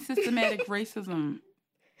you mean systematic racism?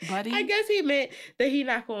 Buddy? I guess he meant that he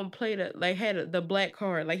not gonna play the black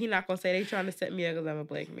card. Like he not gonna say they trying to set me up because I'm a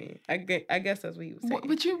black man. I guess that's what he was saying.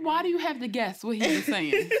 But why do you have to guess what he was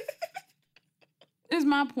saying? Is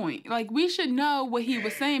my point. Like we should know what he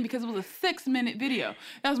was saying because it was a 6-minute video.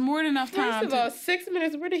 That was more than enough time. First of all, 6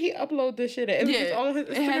 minutes. Where did he upload this shit at? It was on his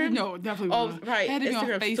Instagram. Definitely. Oh, right. It had to be on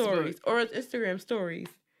Facebook. Stories or Instagram stories.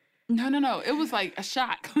 No. It was like a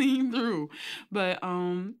shot clean through. But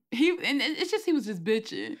he was just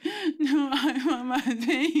bitching. No, I want my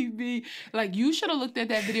baby. Like you should have looked at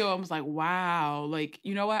that video and was like, wow, like,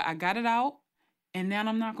 you know what? I got it out and now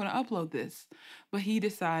I'm not going to upload this. But he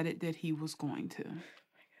decided that he was going to.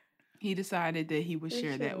 He decided that he would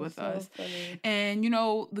share that with us. Funny. And, you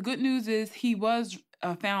know, the good news is he was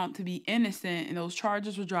found to be innocent and those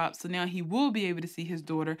charges were dropped. So now he will be able to see his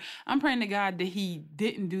daughter. I'm praying to God that he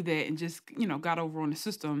didn't do that and just, you know, got over on the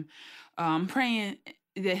system. Praying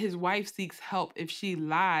that his wife seeks help if she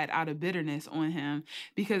lied out of bitterness on him.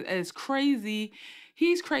 Because as crazy...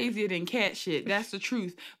 He's crazier than cat shit. That's the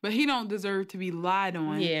truth. But he don't deserve to be lied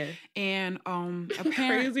on. Yeah. And apparently...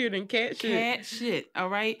 crazier than cat shit. Cat shit, all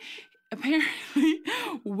right? Apparently,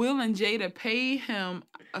 Will and Jada paid him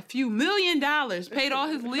a few $1 million, paid all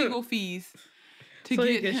his legal fees to so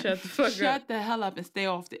get him shut the hell up and stay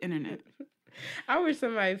off the internet. I wish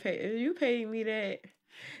somebody paid... Are you paying me that?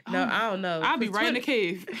 No, I don't know. I'll be right in the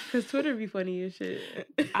cave. Because Twitter be funny as shit.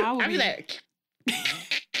 I'll be like...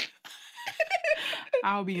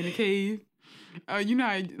 I'll be in the cave. You know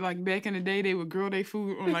how, like, back in the day, they would grill their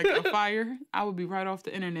food on, like, a fire? I would be right off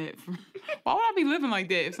the internet. Why would I be living like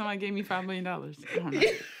that if somebody gave me $5 million? I don't know.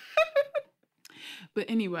 But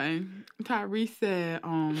anyway, Tyrese said,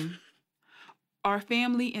 our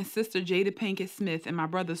family and sister Jada Pinkett Smith and my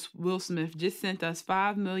brother Will Smith just sent us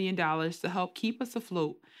 $5 million to help keep us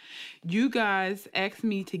afloat. You guys asked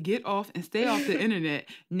me to get off and stay off the internet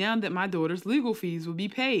now that my daughter's legal fees will be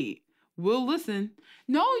paid. We'll listen.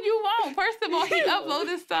 No, you won't. First of all, he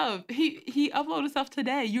uploaded stuff. He uploaded stuff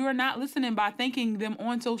today. You are not listening by thanking them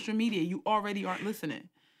on social media. You already aren't listening.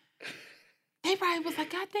 They probably was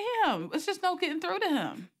like, God damn, it's just no getting through to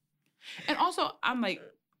him. And also, I'm like,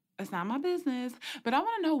 it's not my business, but I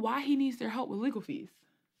want to know why he needs their help with legal fees.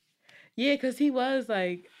 Yeah, because he was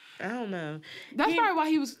like, I don't know. That's probably why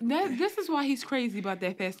he was. This is why he's crazy about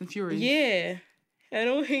that Fast and Furious. Yeah. I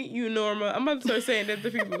don't hate you, Norma. I'm about to start saying that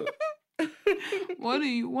to people. What do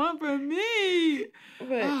you want from me?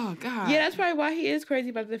 But, oh God! Yeah, that's probably why he is crazy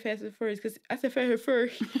about the Fast and Furious. Because I said Fast and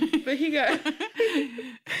Furious, but he got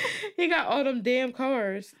all them damn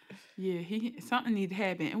cars. Yeah, something need to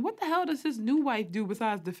happen. And what the hell does his new wife do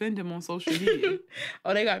besides defend him on social media?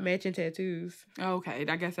 Oh, they got matching tattoos. Okay,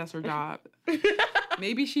 I guess that's her job.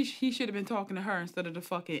 Maybe he should have been talking to her instead of the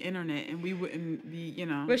fucking internet, and we wouldn't be,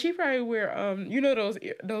 But she probably wear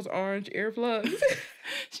those orange earplugs.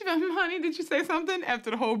 She went, honey, did you say something after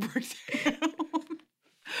the whole breaks down?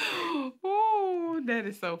 Oh, that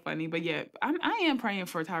is so funny. But yeah, I am praying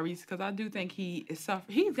for Tyrese because I do think he is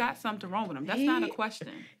suffering. He's got something wrong with him. That's not a question.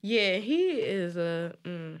 Yeah, he is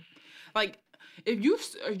like if you're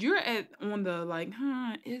on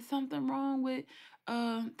the is something wrong with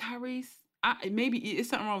Tyrese? Maybe it's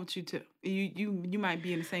something wrong with you too. You might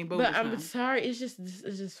be in the same boat. But I'm sorry, it's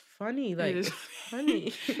just funny. Like it's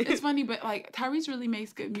funny. It's funny, but like Tyrese really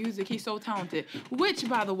makes good music. He's so talented. Which,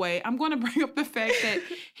 by the way, I'm going to bring up the fact that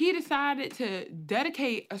he decided to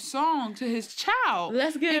dedicate a song to his child.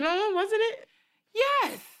 Let's Get It On, wasn't it?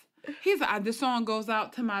 Yes. He's like, this song goes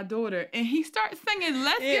out to my daughter, and he starts singing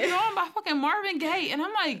 "Let's Get It On" by fucking Marvin Gaye, and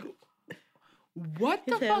I'm like, what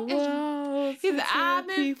the fuck is? He's like, I've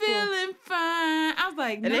been feeling fine. I was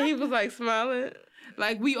like, and then he was like smiling,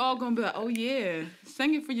 like we all gonna be like, oh yeah,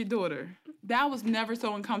 sing it for your daughter. That was never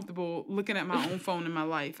so uncomfortable looking at my own phone in my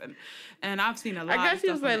life, and I've seen a lot. I guess he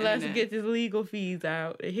was like, let's get this legal fees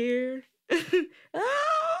out of here.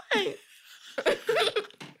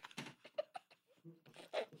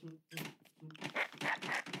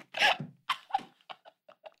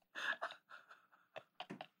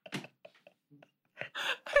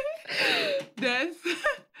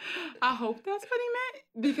 I hope that's what he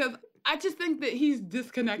meant, because I just think that he's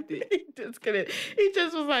disconnected. He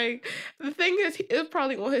just was like, the thing is, it's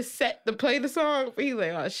probably on his set to play the song, but he's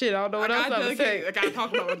like, oh shit, I don't know what else I'm saying. I gotta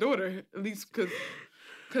talk about my daughter, at least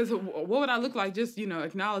because what would I look like just,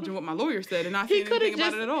 acknowledging what my lawyer said and not saying anything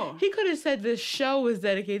about it at all? He could have said this show was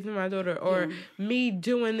dedicated to my daughter, or me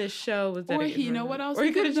doing this show was dedicated to my daughter. What else? Or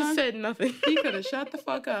he could have just said nothing. He could have shut the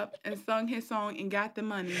fuck up and sung his song and got the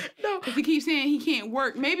money. No. Because he keeps saying he can't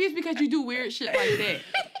work. Maybe it's because you do weird shit like that.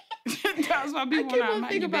 That's why people not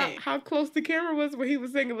think about how close the camera was when he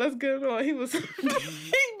was singing "Let's Get It On." He was. He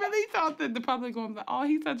really thought that the public was like, "Oh,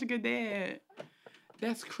 he's such a good dad."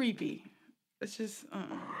 That's creepy. It's just,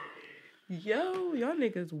 Yo, y'all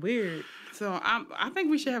niggas weird. So I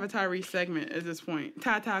think we should have a Tyrese segment at this point.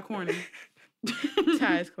 Ty Corner.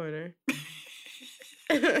 Ty's Corner.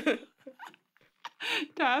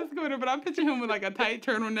 Ty's Corner, but I picture him with like a tight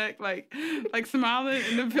turtleneck, like smiling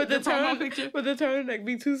in the promo picture. But the turtleneck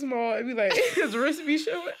be too small. It'd be like his wrist be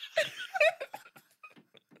showing.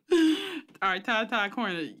 All right, Ty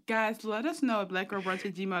Corner. Guys, let us know at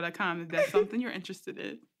blackgirlbrunch@gmail.com if that's something you're interested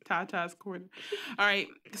in. Ty's Corner. All right,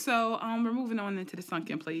 so we're moving on into the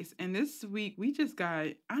sunken place, and this week we just got,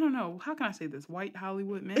 I don't know, how can I say this, white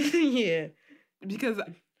Hollywood men? Yeah, because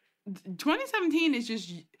 2017 is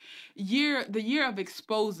just the year of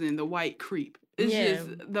exposing the white creep. It's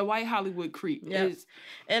just the white Hollywood creep. Yep.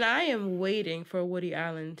 And I am waiting for Woody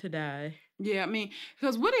Allen to die. Yeah, I mean,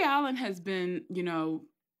 because Woody Allen has been, a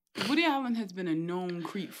known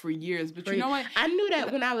creep for years, but you know what? I knew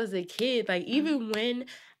that when I was a kid. Like, even when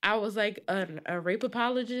I was like a rape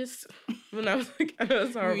apologist, when I was like, I know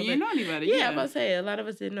it's horrible. You didn't know any better. Yeah, I'm about to say, a lot of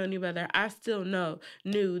us didn't know any better. I still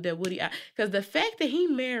knew that Woody, because the fact that he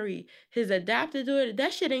married his adopted daughter,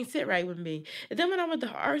 that shit ain't sit right with me. And then when I went to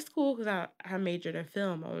art school, because I majored in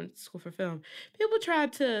film, I went to school for film,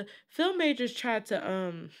 film majors tried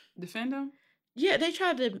to defend him? Yeah, they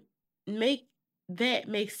tried to make that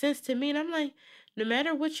make sense to me, and I'm like, no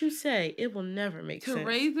matter what you say, it will never make sense. To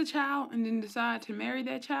raise a child and then decide to marry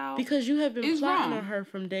that child? Because you have been plotting on her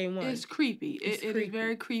from day one. It's creepy. It is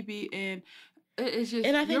very creepy, and it's just,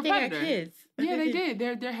 and I think they got kids. Yeah, they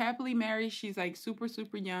did. They're happily married. She's like super,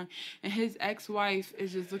 super young, and his ex-wife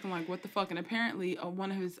is just looking like, what the fuck? And apparently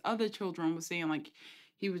one of his other children was saying like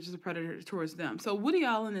he was just a predator towards them. So Woody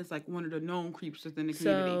Allen is like one of the known creeps within the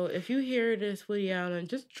community. So if you hear this, Woody Allen,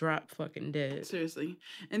 just drop fucking dead. Seriously.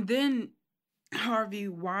 And then Harvey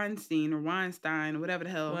Weinstein, or whatever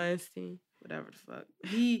the hell. Weinstein. Whatever the fuck.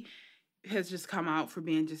 He has just come out for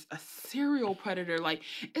being just a serial predator. Like,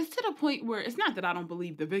 it's to the point where it's not that I don't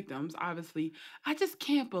believe the victims, obviously. I just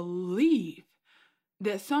can't believe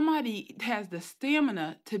that somebody has the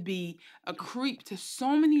stamina to be a creep to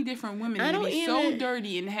so many different women and to be so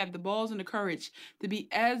dirty and have the balls and the courage to be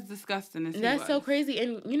as disgusting as he was. That's so crazy.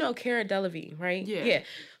 And you know Cara Delevingne, right? Yeah.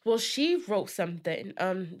 Well, she wrote something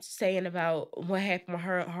saying about what happened with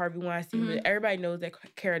her Harvey Weinstein. But everybody knows that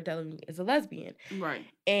Cara Delevingne is a lesbian. Right.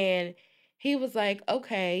 And he was like,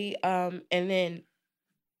 okay. And then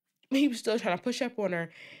he was still trying to push up on her.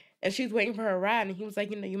 And she was waiting for her ride. And he was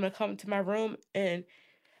like, you know, you want to come to my room? And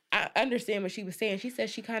I understand what she was saying. She said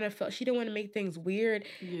she kind of felt she didn't want to make things weird.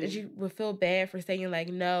 Yeah. And she would feel bad for saying, like,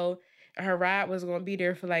 no. Her ride was going to be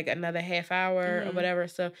there for, like, another half hour or whatever.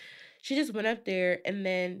 So she just went up there. And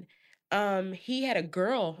then he had a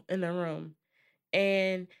girl in the room.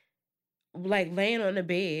 And, like, laying on the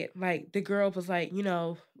bed. Like, the girl was like, you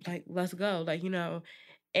know, like, let's go. Like, you know.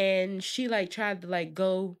 And she, like, tried to, like,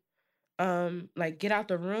 go... like get out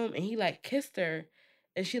the room, and he like kissed her,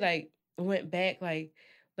 and she like went back like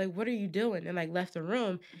what are you doing, and like left the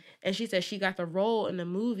room. And she said she got the role in the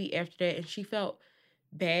movie after that, and she felt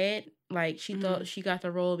bad, like she thought she got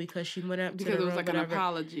the role because she went up because to the it was room, like whatever. An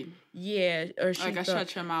apology, or she like a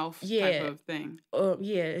shut your mouth type of thing.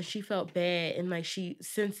 And she felt bad, and like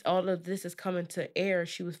since all of this is coming to air,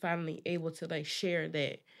 she was finally able to like share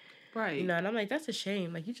that. Right. You know, and I'm like, that's a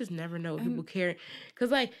shame. Like, you just never know what people carry. Because,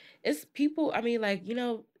 like, it's people, I mean, like, you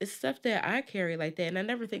know, it's stuff that I carry like that. And I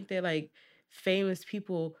never think that, like, famous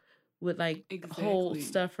people would, like, hold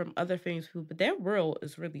stuff from other famous people. But that world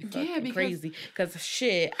is really fucking crazy. Because,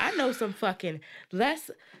 shit, I know some fucking, let's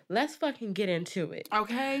fucking get into it.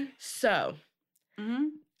 Okay. So,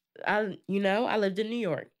 I lived in New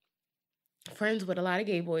York. Friends with a lot of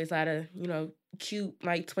gay boys, a lot of, you know, cute,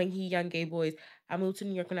 like, twinky young gay boys. I moved to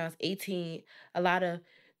New York when I was 18. A lot of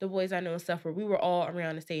the boys I know and stuff, we were all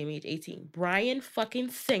around the same age, 18. Bryan fucking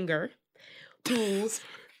Singer, who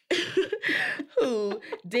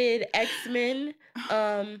did X-Men.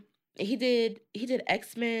 He did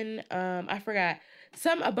X-Men. I forgot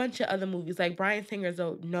a bunch of other movies. Like, Bryan Singer's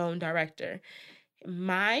a known director.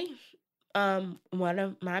 One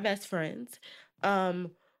of my best friends,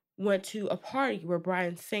 went to a party where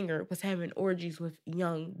Bryan Singer was having orgies with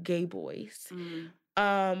young gay boys.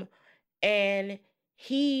 And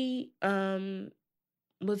he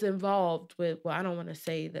was involved with, well, I don't want to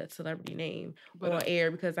say that celebrity name on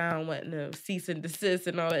air because I don't want to cease and desist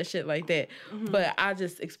and all that shit like that. But I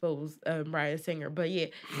just exposed Bryan Singer. But yeah,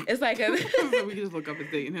 it's like we can just look up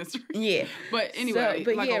his dating history. Yeah. But anyway,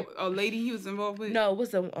 so, like a lady he was involved with? No, it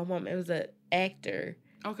was a woman. It was an actor.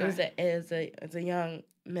 Okay. It was a young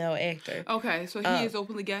male actor. Okay, so he is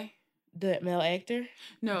openly gay? The male actor?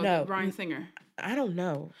 No. Bryan Singer. I don't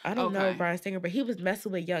know. I don't know Bryan Singer, but he was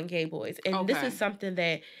messing with young gay boys. And this is something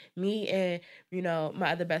that me and, you know,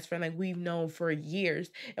 my other best friend, like, we've known for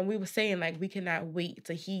years. And we were saying, like, we cannot wait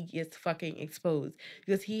till he gets fucking exposed.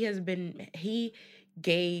 Because he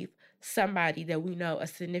gave somebody that we know a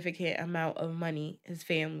significant amount of money, his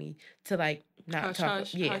family, to, like, not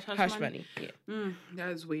hush money. Yeah. That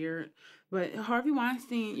is weird. But Harvey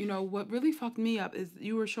Weinstein, you know, what really fucked me up is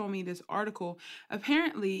you were showing me this article.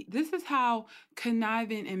 Apparently, this is how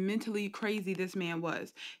conniving and mentally crazy this man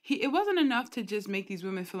was. It wasn't enough to just make these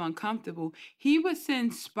women feel uncomfortable. He would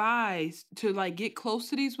send spies to, like, get close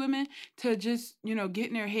to these women to just, you know, get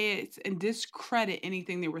in their heads and discredit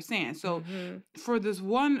anything they were saying. So for this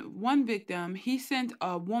one victim, he sent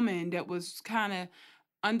a woman that was kind of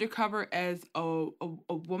undercover as a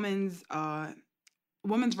woman's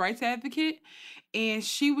rights advocate, and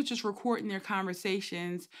she was just recording their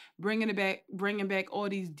conversations, bringing back all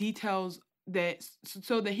these details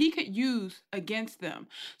so that he could use against them.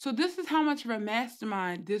 So this is how much of a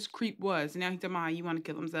mastermind this creep was. And now he's talking, you want to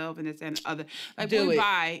kill himself and this and the other.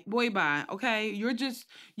 Like, boy, bye. Okay, you're just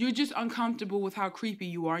uncomfortable with how creepy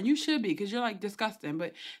you are, and you should be, because you're like disgusting.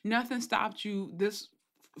 But nothing stopped you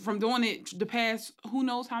from doing it the past who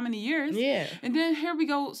knows how many years. Yeah. And then here we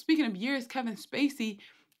go. Speaking of years, Kevin Spacey.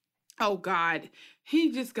 Oh God,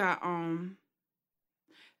 he just got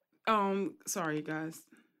sorry guys,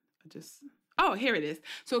 here it is.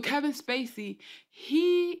 So Kevin Spacey,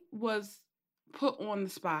 he was put on the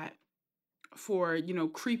spot for, you know,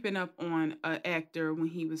 creeping up on an actor when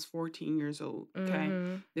he was 14 years old,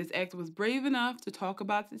 okay? This actor was brave enough to talk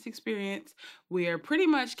about this experience where pretty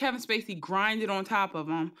much Kevin Spacey grinded on top of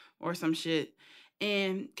him or some shit.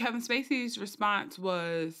 And Kevin Spacey's response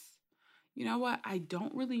was, you know what? I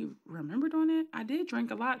don't really remember doing it. I did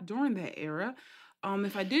drink a lot during that era.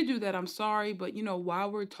 If I did do that, I'm sorry. But, you know,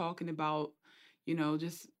 while we're talking about, you know,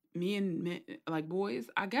 just me and men, like boys,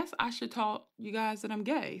 I guess I should tell you guys that I'm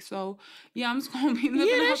gay. So yeah, I'm just gonna be living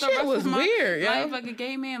out the rest of my life like a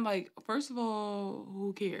gay man. Like, first of all,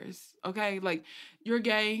 who cares? Okay, like, you're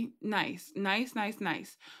gay, nice.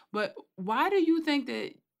 But why do you think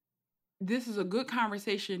that this is a good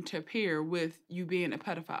conversation to pair with you being a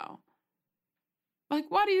pedophile? Like,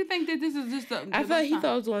 why do you think that this is just a... I thought he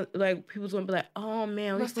thought it was like, people was going to be like, oh,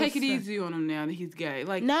 man. Let's take it easy on him now that he's gay.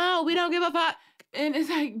 Like, no, we don't give a fuck. And it's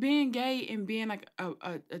like being gay and being like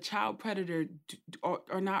a child predator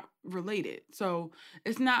are not related. So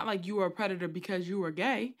it's not like you are a predator because you are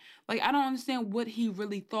gay. Like, I don't understand what he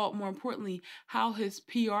really thought. More importantly, how his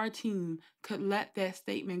PR team could let that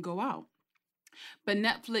statement go out. But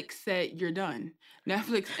Netflix said, you're done.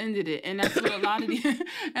 Netflix ended it. And that's what a lot of the...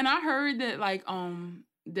 And I heard that, like,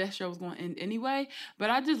 that show was going to end anyway. But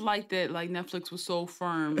I just like that, like, Netflix was so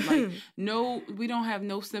firm. Like, no, we don't have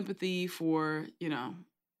no sympathy for, you know,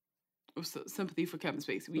 sympathy for Kevin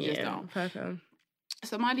Spacey. We just don't. Okay.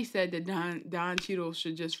 Somebody said that Don Cheadle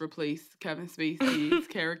should just replace Kevin Spacey's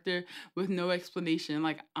character with no explanation.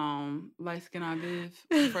 Like, Light Skin I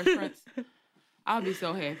Live, Fresh Prince. I'll be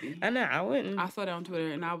so happy. I know, I wouldn't. I saw that on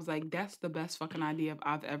Twitter, and I was like, that's the best fucking idea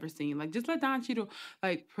I've ever seen. Like, just let Don Cheadle,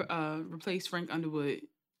 like, replace Frank Underwood.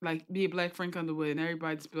 Like, be a black Frank Underwood, and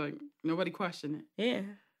everybody just be like, nobody question it. Yeah,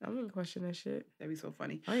 I wouldn't question that shit. That'd be so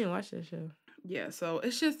funny. I didn't watch that show. Yeah, so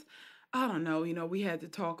it's just, I don't know, you know, we had to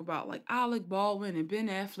talk about, like, Alec Baldwin and Ben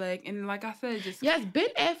Affleck, and like I said, just... Yes, Ben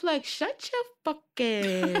Affleck, shut your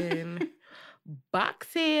fucking...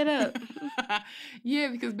 box head up. Yeah,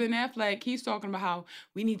 because Ben Affleck, he's talking about how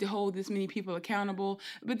we need to hold this many people accountable.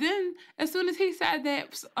 But then, as soon as he said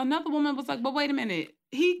that, another woman was like, but wait a minute.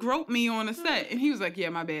 He groped me on a set. And he was like, yeah,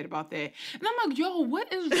 my bad about that. And I'm like, yo,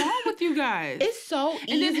 what is wrong with you guys? It's so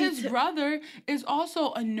easy. And then his brother is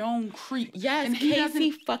also a known creep. Yes, and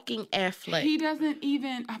Casey fucking Affleck. He doesn't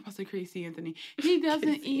even, I'm supposed to say Casey Anthony. He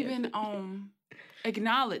doesn't even,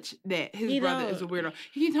 acknowledge that his brother is a weirdo.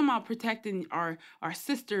 He keeps talking about protecting our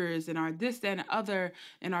sisters and our this, that, and the other,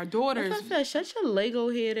 and our daughters. That's what I said. Shut your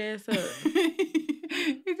Lego head ass up.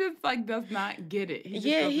 He just, like, does not get it.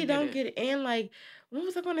 He don't get it. And, like, what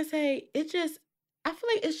was I going to say? I feel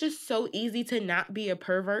like it's just so easy to not be a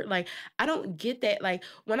pervert. Like, I don't get that. Like,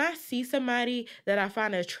 when I see somebody that I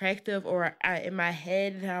find attractive or in my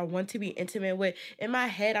head that I want to be intimate with, in my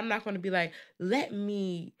head, I'm not going to be like, let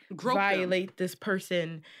me violate this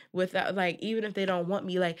person without, like, even if they don't want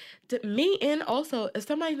me. Like, me, and also, if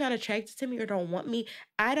somebody's not attracted to me or don't want me,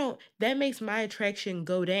 that makes my attraction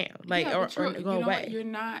go down. Like, or go away. You're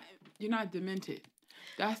not demented.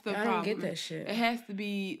 That's the problem. I don't get that shit. It has to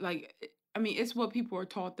be, like... I mean, it's what people are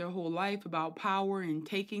taught their whole life about power and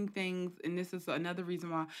taking things. And this is another reason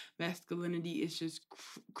why masculinity is just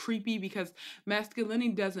creepy, because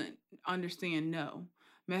masculinity doesn't understand no.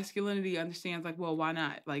 Masculinity understands, like, well, why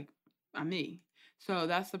not? Like, I'm me. So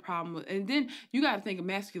that's the problem. And then you got to think of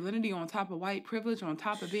masculinity on top of white privilege, on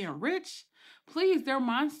top of being rich. Please, they're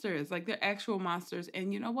monsters. Like, they're actual monsters.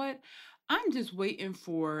 And you know what? I'm just waiting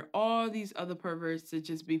for all these other perverts to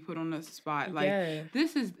just be put on the spot. Like,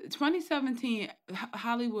 This is 2017.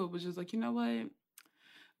 Hollywood was just like, you know what?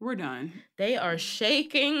 We're done. They are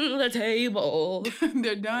shaking the table.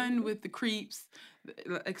 They're done with the creeps.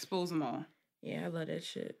 Expose them all. Yeah, I love that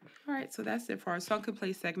shit. All right, so that's it for our Sunken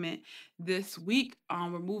Place segment this week.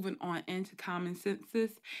 We're moving on into Common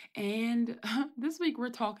Senses. And this week we're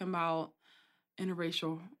talking about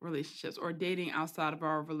interracial relationships, or dating outside of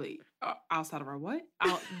our outside of our what?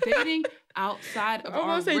 Dating outside of our race.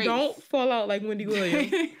 I was gonna say, don't fall out like Wendy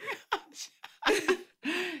Williams.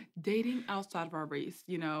 Dating outside of our race,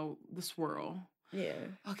 you know, the swirl. Yeah.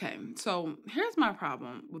 Okay, so here's my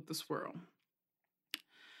problem with the swirl.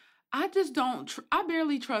 I just don't, I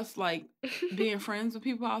barely trust, like, being friends with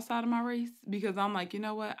people outside of my race, because I'm like, you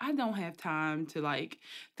know what? I don't have time to, like,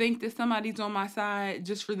 think that somebody's on my side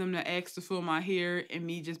just for them to ask to fill my hair and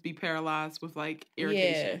me just be paralyzed with, like,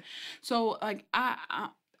 irritation. Yeah. So, like, I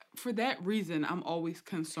for that reason, I'm always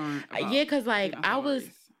concerned about because, like, I was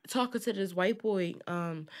talking to this white boy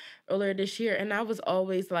earlier this year, and I was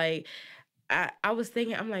always, like, I was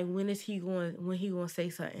thinking, I'm like, when he gonna say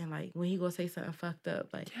something, like, when he gonna say something fucked up?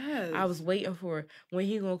 Like, yes. I was waiting for when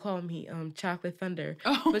he gonna call me Chocolate Thunder.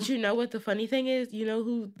 Oh. But you know what the funny thing is? You know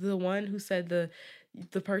who the one who said the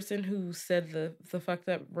person who said the fucked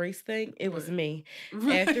up race thing? It was me.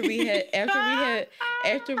 After we had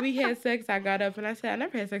sex, I got up and I said, I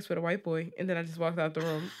never had sex with a white boy, and then I just walked out the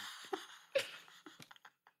room.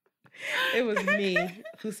 It was me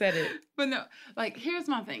who said it. But no, like, here's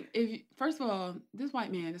my thing. First of all, this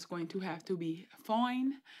white man is going to have to be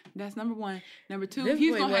fine. That's number one. Number two,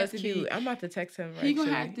 he's going to have to be... I'm about to text him right He's going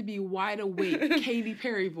to have to be wide awake, Katy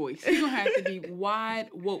Perry voice. He's going to have to be wide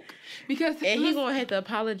woke. And he's going to have to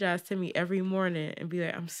apologize to me every morning and be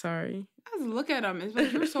like, I'm sorry. I just look at him. It's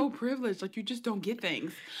like, you're so privileged. Like, you just don't get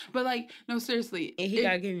things. But, like, no, seriously. And he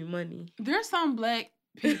got to give me money. There's some black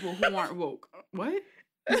people who aren't woke. What?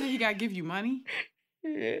 You said he got to give you money?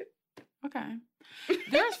 Yeah. Okay.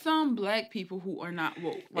 There's some black people who are not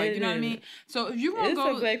woke. Like, you know what I mean? So if you want to go...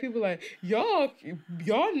 Some black people like, y'all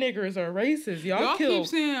niggers are racist. Y'all keep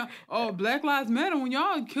saying, oh, Black Lives Matter when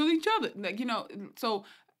y'all kill each other. Like, you know, so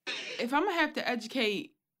if I'm going to have to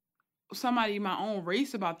educate somebody my own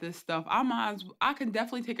race about this stuff, I can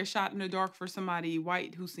definitely take a shot in the dark for somebody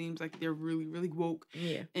white who seems like they're really, really woke,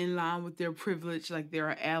 in line with their privilege, like they're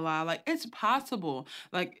an ally. Like, it's possible.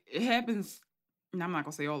 Like, it happens... And I'm not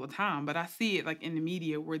going to say all the time, but I see it like in the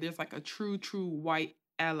media where there's like a true white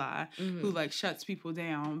ally who like shuts people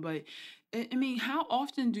down. But I mean, how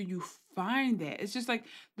often do you find that? It's just like,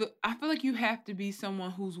 I feel like you have to be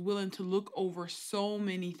someone who's willing to look over so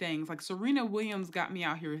many things. Like Serena Williams got me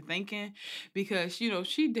out here thinking, because, you know,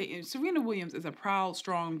 Serena Williams is a proud,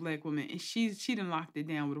 strong black woman, and she done locked it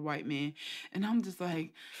down with a white man. And I'm just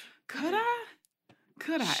like,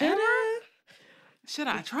 should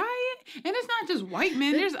I try it? And it's not just white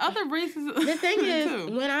men. There's other races. The thing is,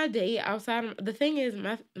 when I date outside of... The thing is,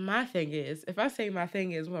 my thing is... If I say my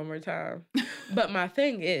thing is one more time. But my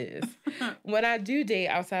thing is, when I do date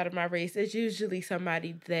outside of my race, it's usually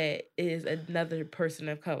somebody that is another person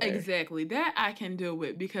of color. Exactly. That I can deal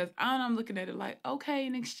with, because I'm looking at it like, okay,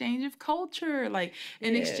 an exchange of culture. Like,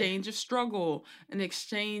 an exchange of struggle. An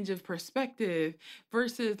exchange of perspective.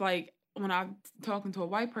 Versus, like... When I'm talking to a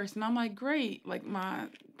white person, I'm like, great, like, my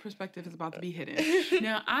perspective is about to be hidden.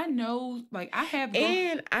 Now, I know, like, I have...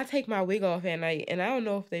 And I take my wig off at night, and I don't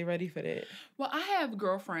know if they ready for that. Well, I have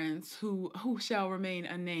girlfriends who shall remain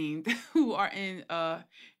unnamed, who are in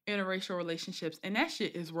interracial relationships, and that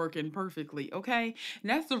shit is working perfectly, okay? And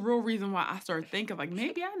that's the real reason why I started thinking, like,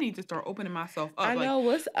 maybe I need to start opening myself up. I know.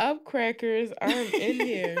 What's up, crackers? I'm in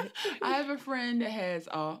here. I have a friend that has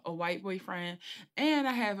a white boyfriend, and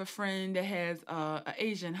I have a friend that has an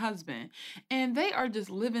Asian husband, and they are just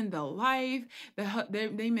living the life.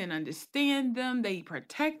 They men understand them. They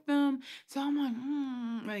protect them. So I'm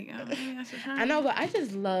like, maybe I should try. I know, but I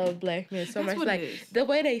just love black men so much. Like, the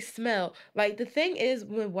way they smell. Like, the thing is,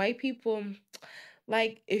 when white people,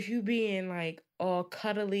 like, if you being like all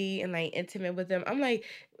cuddly and like intimate with them, I'm like,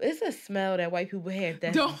 it's a smell that white people have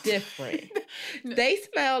that's different. No. They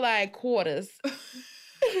smell like quarters.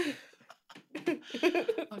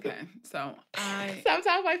 Okay, so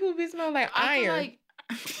sometimes white people smell like iron.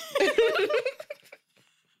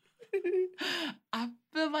 I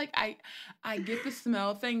feel like I get the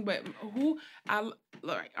smell thing, but all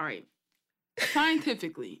right.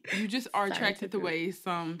 Scientifically, you just are attracted to the way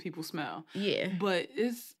some people smell. Yeah. But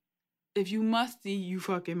if you musty, you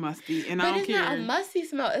fucking musty. And I don't care. But it's not a musty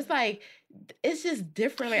smell. It's like, it's just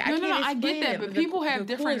different. Like, I get that. But people have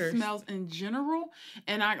different smells in general.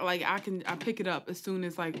 And I pick it up as soon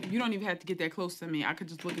as, like, you don't even have to get that close to me. I could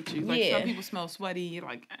just look at you. Like, some people smell sweaty.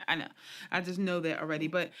 Like, I know. I just know that already.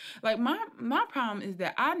 But, like, my problem is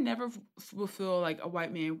that I never will feel like a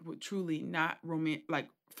white man would truly not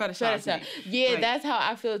fetishize me. Yeah, like, that's how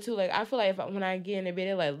I feel too. Like, I feel like when I get in the bed,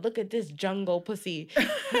 they're like, look at this jungle pussy.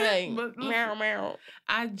 Like, meow, meow.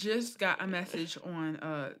 I just got a message on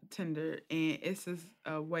Tinder, and it's this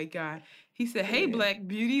white guy. He said, hey, black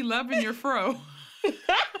beauty, loving your fro.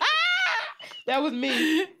 That was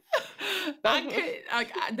me.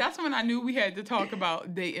 That's when I knew we had to talk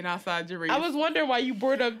about dating outside your race. I was wondering why you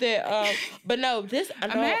brought up that. But no,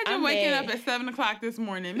 imagine waking up at 7:00 this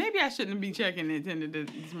morning. Maybe I shouldn't be checking the Tinder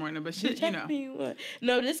this morning, but shit, you know.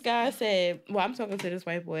 No, this guy said, well, I'm talking to this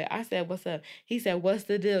white boy. I said, what's up? He said, what's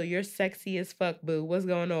the deal? You're sexy as fuck, boo. What's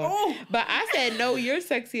going on? Oh. But I said, no, you're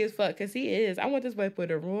sexy as fuck, because he is. I want this white boy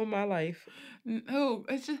to ruin my life. No,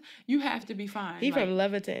 it's just, you have to be fine. He from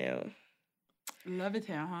Levittown.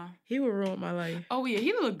 Levittown, huh? He would ruin my life. Oh, yeah.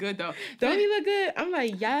 He look good, though. Don't he look good? I'm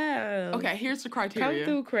like, yeah. Okay, here's the criteria. Come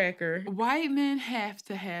through, cracker. White men have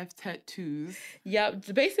to have tattoos.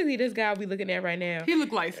 Yep. Basically, this guy we looking at right now. He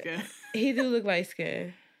look light skinned. He do look light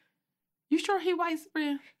skinned. You sure he white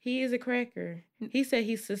skin? He is a cracker. He said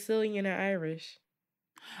he's Sicilian and Irish.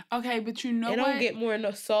 Okay, but you know what? It don't get more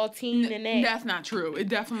saltine than that. That's not true. It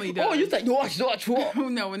definitely does. Oh, you said that's not true.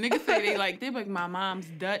 No, when niggas say they're like my mom's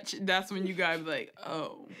Dutch, that's when you guys be like,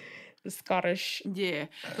 oh. The Scottish. Yeah.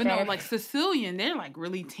 But no, like Sicilian, they're like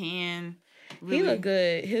really tan. Really. He look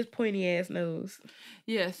good. His pointy ass nose.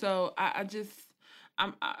 Yeah, so I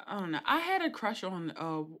don't know. I had a crush on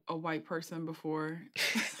a white person before.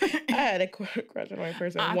 I had a crush on a white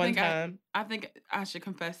person one time. I think I should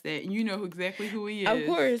confess that. You know exactly who he is. Of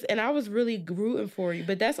course, and I was really rooting for you,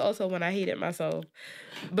 but that's also when I hated myself.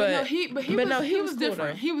 But he was cool different.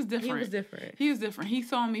 Though. He was different. He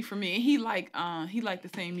saw me for me. He liked the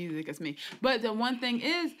same music as me. But the one thing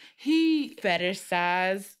is he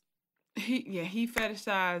fetishized. He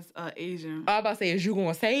fetishized Asian. All I'm about to say is you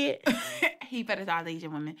gonna say it. He fetishized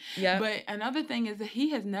Asian women. Yeah. But another thing is that he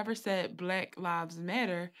has never said Black Lives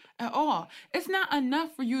Matter at all. It's not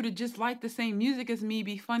enough for you to just like the same music as me,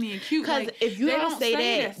 be funny and cute. Because if you don't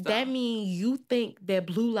say that means you think that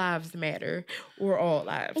blue lives matter or all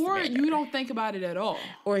lives matter. Or you don't think about it at all.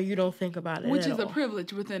 Or you don't think about it Which at is all. a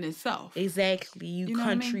privilege within itself. Exactly. You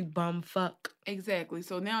country bum fuck. Exactly.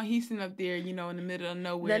 So now he's sitting up there, in the middle of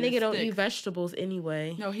nowhere. That nigga don't eat vegetables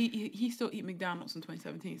anyway. No, he still eat McDonald's in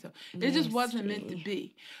 2017. So it just wasn't meant to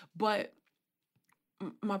be. But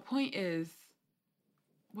my point is,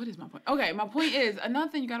 what is my point? Okay, my point is,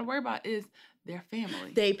 another thing you got to worry about is their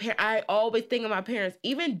family. I always think of my parents,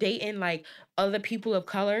 even dating like other people of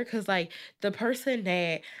color, because like the person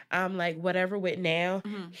that I'm like whatever with now,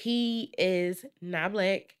 he is not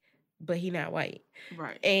Black, but he not white.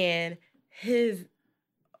 Right. And his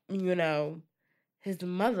mother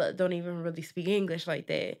don't even really speak English like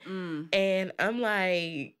that. And I'm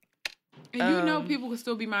like... And people can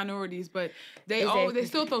still be minorities, but they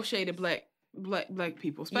still throw shade at black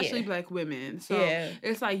people, especially Black women. So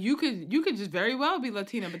it's like you could just very well be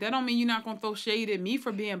Latina, but that don't mean you're not gonna throw shade at me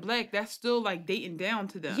for being Black. That's still like dating down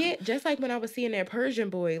to them. Yeah, just like when I was seeing that Persian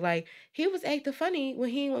boy, like he was acting funny when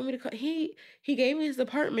he didn't want me to call. He gave me his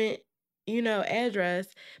apartment, address,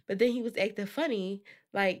 but then he was acting funny,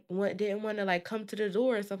 like didn't want to like come to the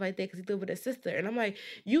door and stuff like that because he lived with his sister. And I'm like,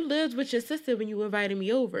 you lived with your sister when you invited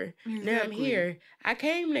me over. Exactly. Now I'm here. I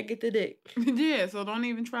came to get the dick. Yeah, so don't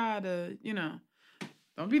even try to, don't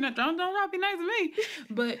try to be nice to me.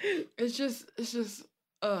 But it's just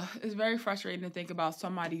it's very frustrating to think about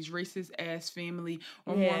somebody's racist ass family,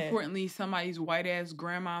 or more importantly, somebody's white ass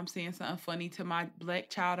grandma saying something funny to my Black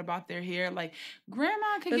child about their hair. Like,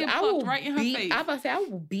 grandma could get plucked right in her face. I about to say, I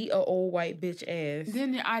will beat an old white bitch ass.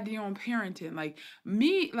 Then your idea on parenting, like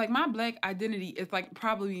me, like my Black identity is like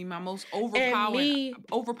probably my most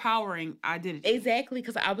overpowering identity. Exactly,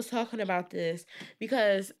 because I was talking about this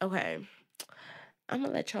because okay, I'm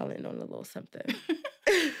gonna let y'all in on a little something.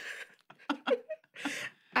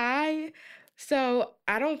 I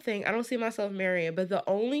don't see myself marrying, but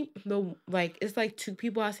it's like two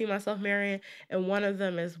people I see myself marrying, and one of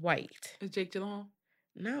them is white. Is Jake Gyllenhaal?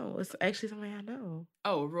 No, it's actually somebody I know.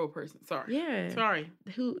 Oh, a real person. Sorry. Yeah. Sorry.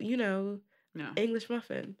 Who, no. English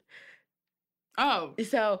muffin. Oh.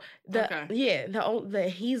 So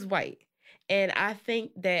he's white. And I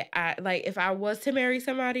think that if I was to marry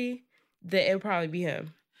somebody, that it would probably be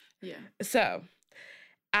him. Yeah. So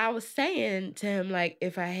I was saying to him, like,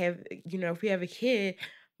 if I have, if we have a kid,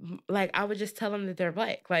 like, I would just tell them that they're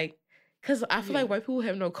Black. Like, because I feel like white people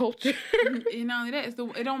have no culture. Not only that,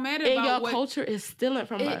 it don't matter and about your culture is stealing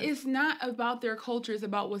from us. It's not about their culture. It's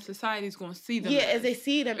about what society's going to see them as they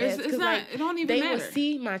see them as. It's not, it don't even matter. They will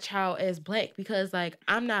see my child as Black because, like,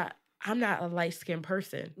 I'm not a light-skinned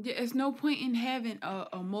person. Yeah, there's no point in having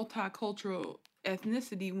a multicultural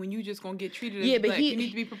ethnicity when you just gonna get treated as Black. You need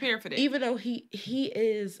to be prepared for that. Even though he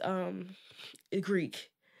is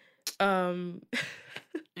Greek.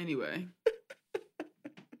 Anyway.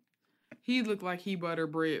 He looked like he butter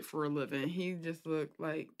bread for a living. He just looked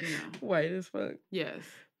like, white as fuck. Yes.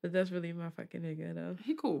 But that's really my fucking nigga though.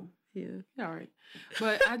 He cool. Yeah. All right.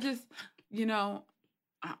 But I just, no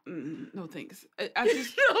thanks.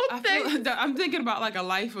 I'm thinking about like a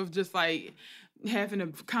life of just like having to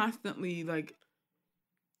constantly like,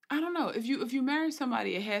 I don't know. If you marry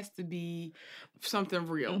somebody, it has to be something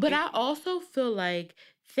real. But I also feel like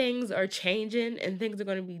things are changing and things are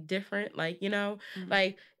going to be different. Like,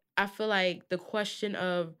 like I feel like the question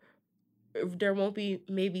of there won't be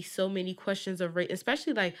maybe so many questions of race,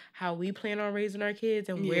 especially like how we plan on raising our kids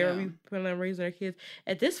and where we plan on raising our kids.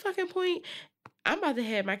 At this fucking point, I'm about to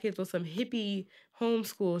have my kids with some hippie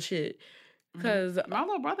homeschool shit. Cause my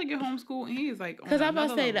little brother get homeschooled and he's like, cause I'm about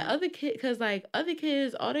to say the other kid, cause like other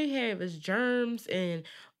kids, all they have is germs and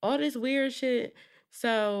all this weird shit.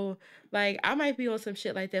 So like I might be on some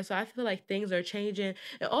shit like that. So I feel like things are changing.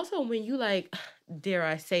 And also when you like, dare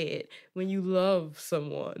I say it, when you love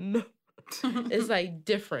someone, It's like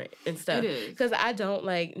different and stuff. It is. Because I don't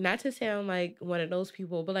like, not to sound like one of those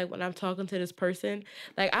people, but like when I'm talking to this person,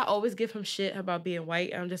 like I always give him shit about being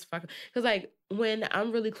white. I'm just fucking, because like when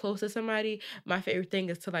I'm really close to somebody, my favorite thing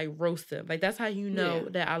is to like roast them. Like that's how you know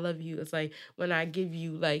that I love you. It's like when I give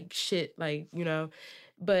you like shit, like, you know,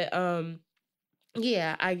 but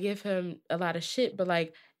yeah, I give him a lot of shit, but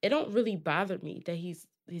like it don't really bother me that he's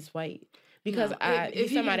white. Because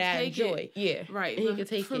he's somebody I enjoy. Right. And he can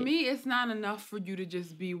take for me, it's not enough for you to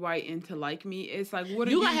just be white and to like me. It's like, what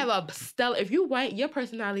are you... You gotta have a stellar... If you white, your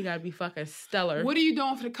personality gotta be fucking stellar. What are you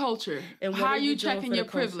doing for the culture? And how are you checking your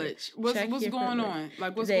privilege? What's going on?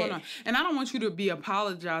 Like, what's going on? And I don't want you to be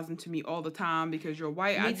apologizing to me all the time because you're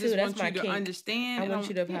white. I just want you to understand. I want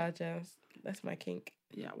you to apologize. That's my kink.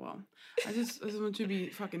 Yeah, well, I just want you to be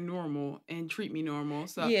fucking normal and treat me normal.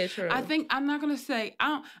 So yeah, true. I think I'm not gonna say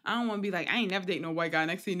I don't want to be like I ain't never date no white guy.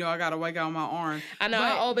 Next thing you know, I got a white guy on my arm. I know. I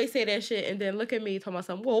always say that shit, and then look at me talking about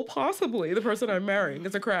something. Well, possibly the person I'm marrying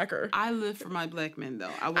is a cracker. I live for my black men,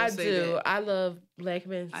 though. I say that. I love black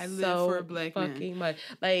men. I live for black men fucking much.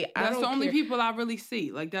 Like that's the only people I really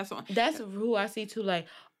see. Like that's who I see too. Like,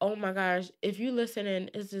 oh my gosh, if you listening,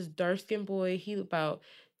 it's this dark skinned boy. He about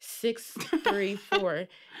 6'3",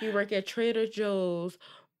 He work at Trader Joe's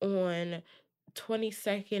on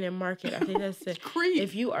 22nd and Market. I think that's it.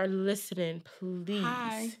 If you are listening,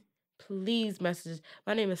 please message.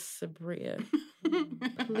 My name is Sabria.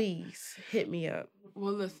 Please hit me up.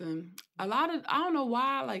 Well, listen, I don't know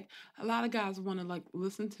why, like, a lot of guys want to, like,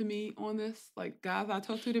 listen to me on this. Like, guys I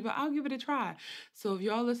talk to, but I'll give it a try. So if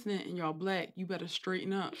y'all listening and y'all black, you better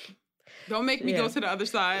straighten up. Don't make me go to the other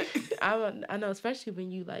side. I know, especially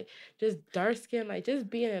when you like just dark skin, like just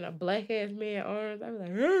being in a black ass man arms. I was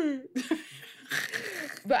like,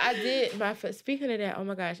 but I did speaking of that. Oh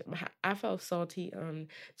my gosh, I felt salty.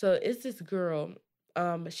 So it's this girl.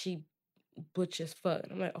 She butch as fuck.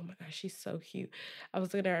 I'm like, oh my gosh, she's so cute. I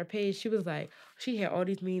was looking at her page. She was like, she had all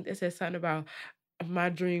these memes. It said something about. My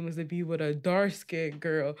dream was to be with a dark-skinned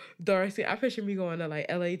girl. Dark-skinned. I picture me going to, like,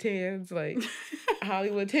 LA Tans, like,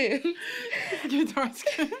 Hollywood Tans. You're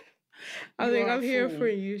dark-skinned. I think I'm here for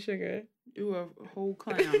you, sugar. You a whole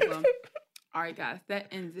clown, bro. All right, guys, that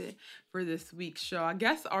ends it for this week's show. I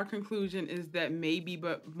guess our conclusion is that maybe,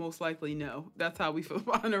 but most likely no. That's how we feel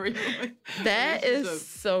about it. That is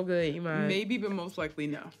so good, Iman. Maybe, but most likely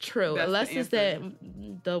no. True. That's unless it's that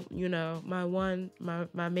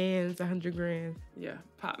my man's $100,000. Yeah,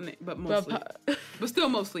 but mostly, but still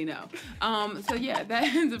mostly no. So yeah,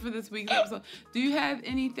 that ends it for this week's episode. Do you have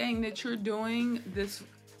anything that you're doing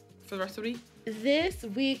for the rest of the week? This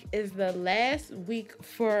week is the last week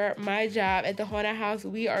for my job at the haunted house.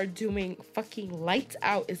 We are doing fucking lights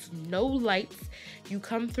out. It's no lights. You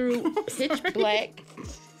come through pitch black.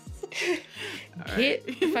 Get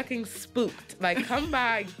fucking spooked. Like come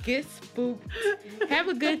by, get spooked. Have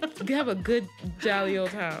a good jolly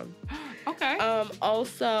old time. Okay.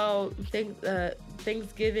 Also,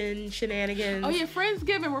 Thanksgiving shenanigans. Oh yeah,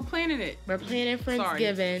 Friendsgiving. We're planning it. We're planning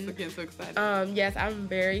Friendsgiving. Sorry, getting so excited. Yes, I'm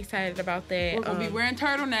very excited about that. We're gonna be wearing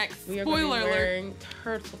turtlenecks. We are gonna be wearing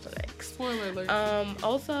turtlenecks. Spoiler alert.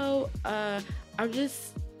 Also, I'm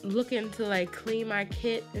just looking to like clean my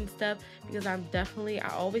kit and stuff because I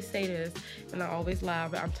always say this and I always lie,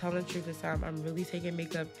 but I'm telling the truth this time. I'm really taking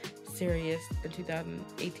makeup serious in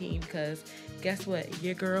 2018 because guess what?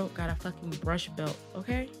 Your girl got a fucking brush belt.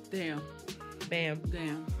 Okay. Damn. Bam.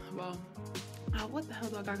 Damn. Well, what the hell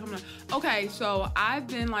do I got coming up? Okay, so I've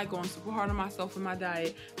been like going super hard on myself with my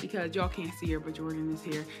diet because y'all can't see her, but Jordan is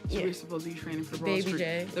here. So we're supposed to be training for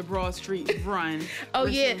the Broad Street run. Oh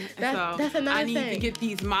yeah, that's another thing. I need to get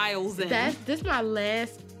these miles in. This my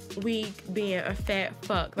last week being a fat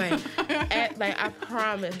fuck. Like, I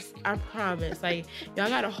promise. Like, y'all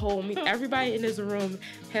gotta hold me. Everybody in this room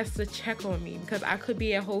has to check on me because I could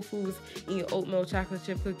be at Whole Foods eating oatmeal chocolate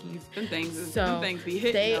chip cookies. Them things be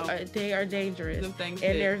hitting. They are dangerous. Them things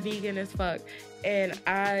and they're vegan as fuck. And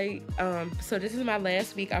so this is my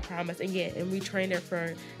last week, I promise. And we trained it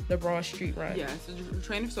for the Broad Street run. Yeah, so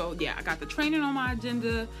training. So yeah, I got the training on my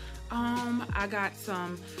agenda. I've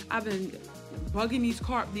been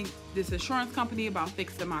bugging this insurance company about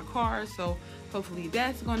fixing my car, so hopefully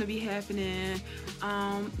that's going to be happening.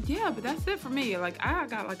 But that's it for me. Like I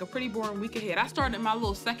got like a pretty boring week ahead. I started my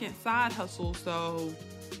little second side hustle, so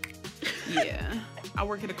yeah. I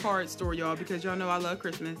work at a card store, y'all, because y'all know I love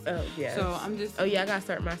Christmas. Oh yeah. So I'm just. Oh yeah, I gotta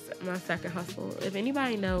start my second hustle. If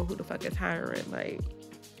anybody know who the fuck is hiring, like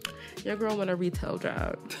your girl want a retail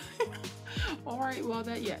job. All right, well,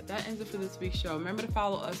 that ends it for this week's show. Remember to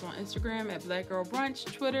follow us on Instagram at Black Girl Brunch,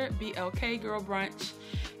 Twitter, BLK Girl Brunch,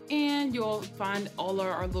 and you'll find all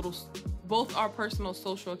our little both our personal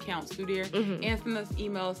social accounts through there. And send us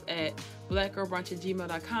emails at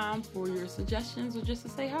blackgirlbrunch@gmail.com for your suggestions or just to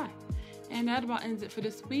say hi. And that about ends it for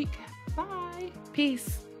this week. Bye.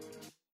 Peace.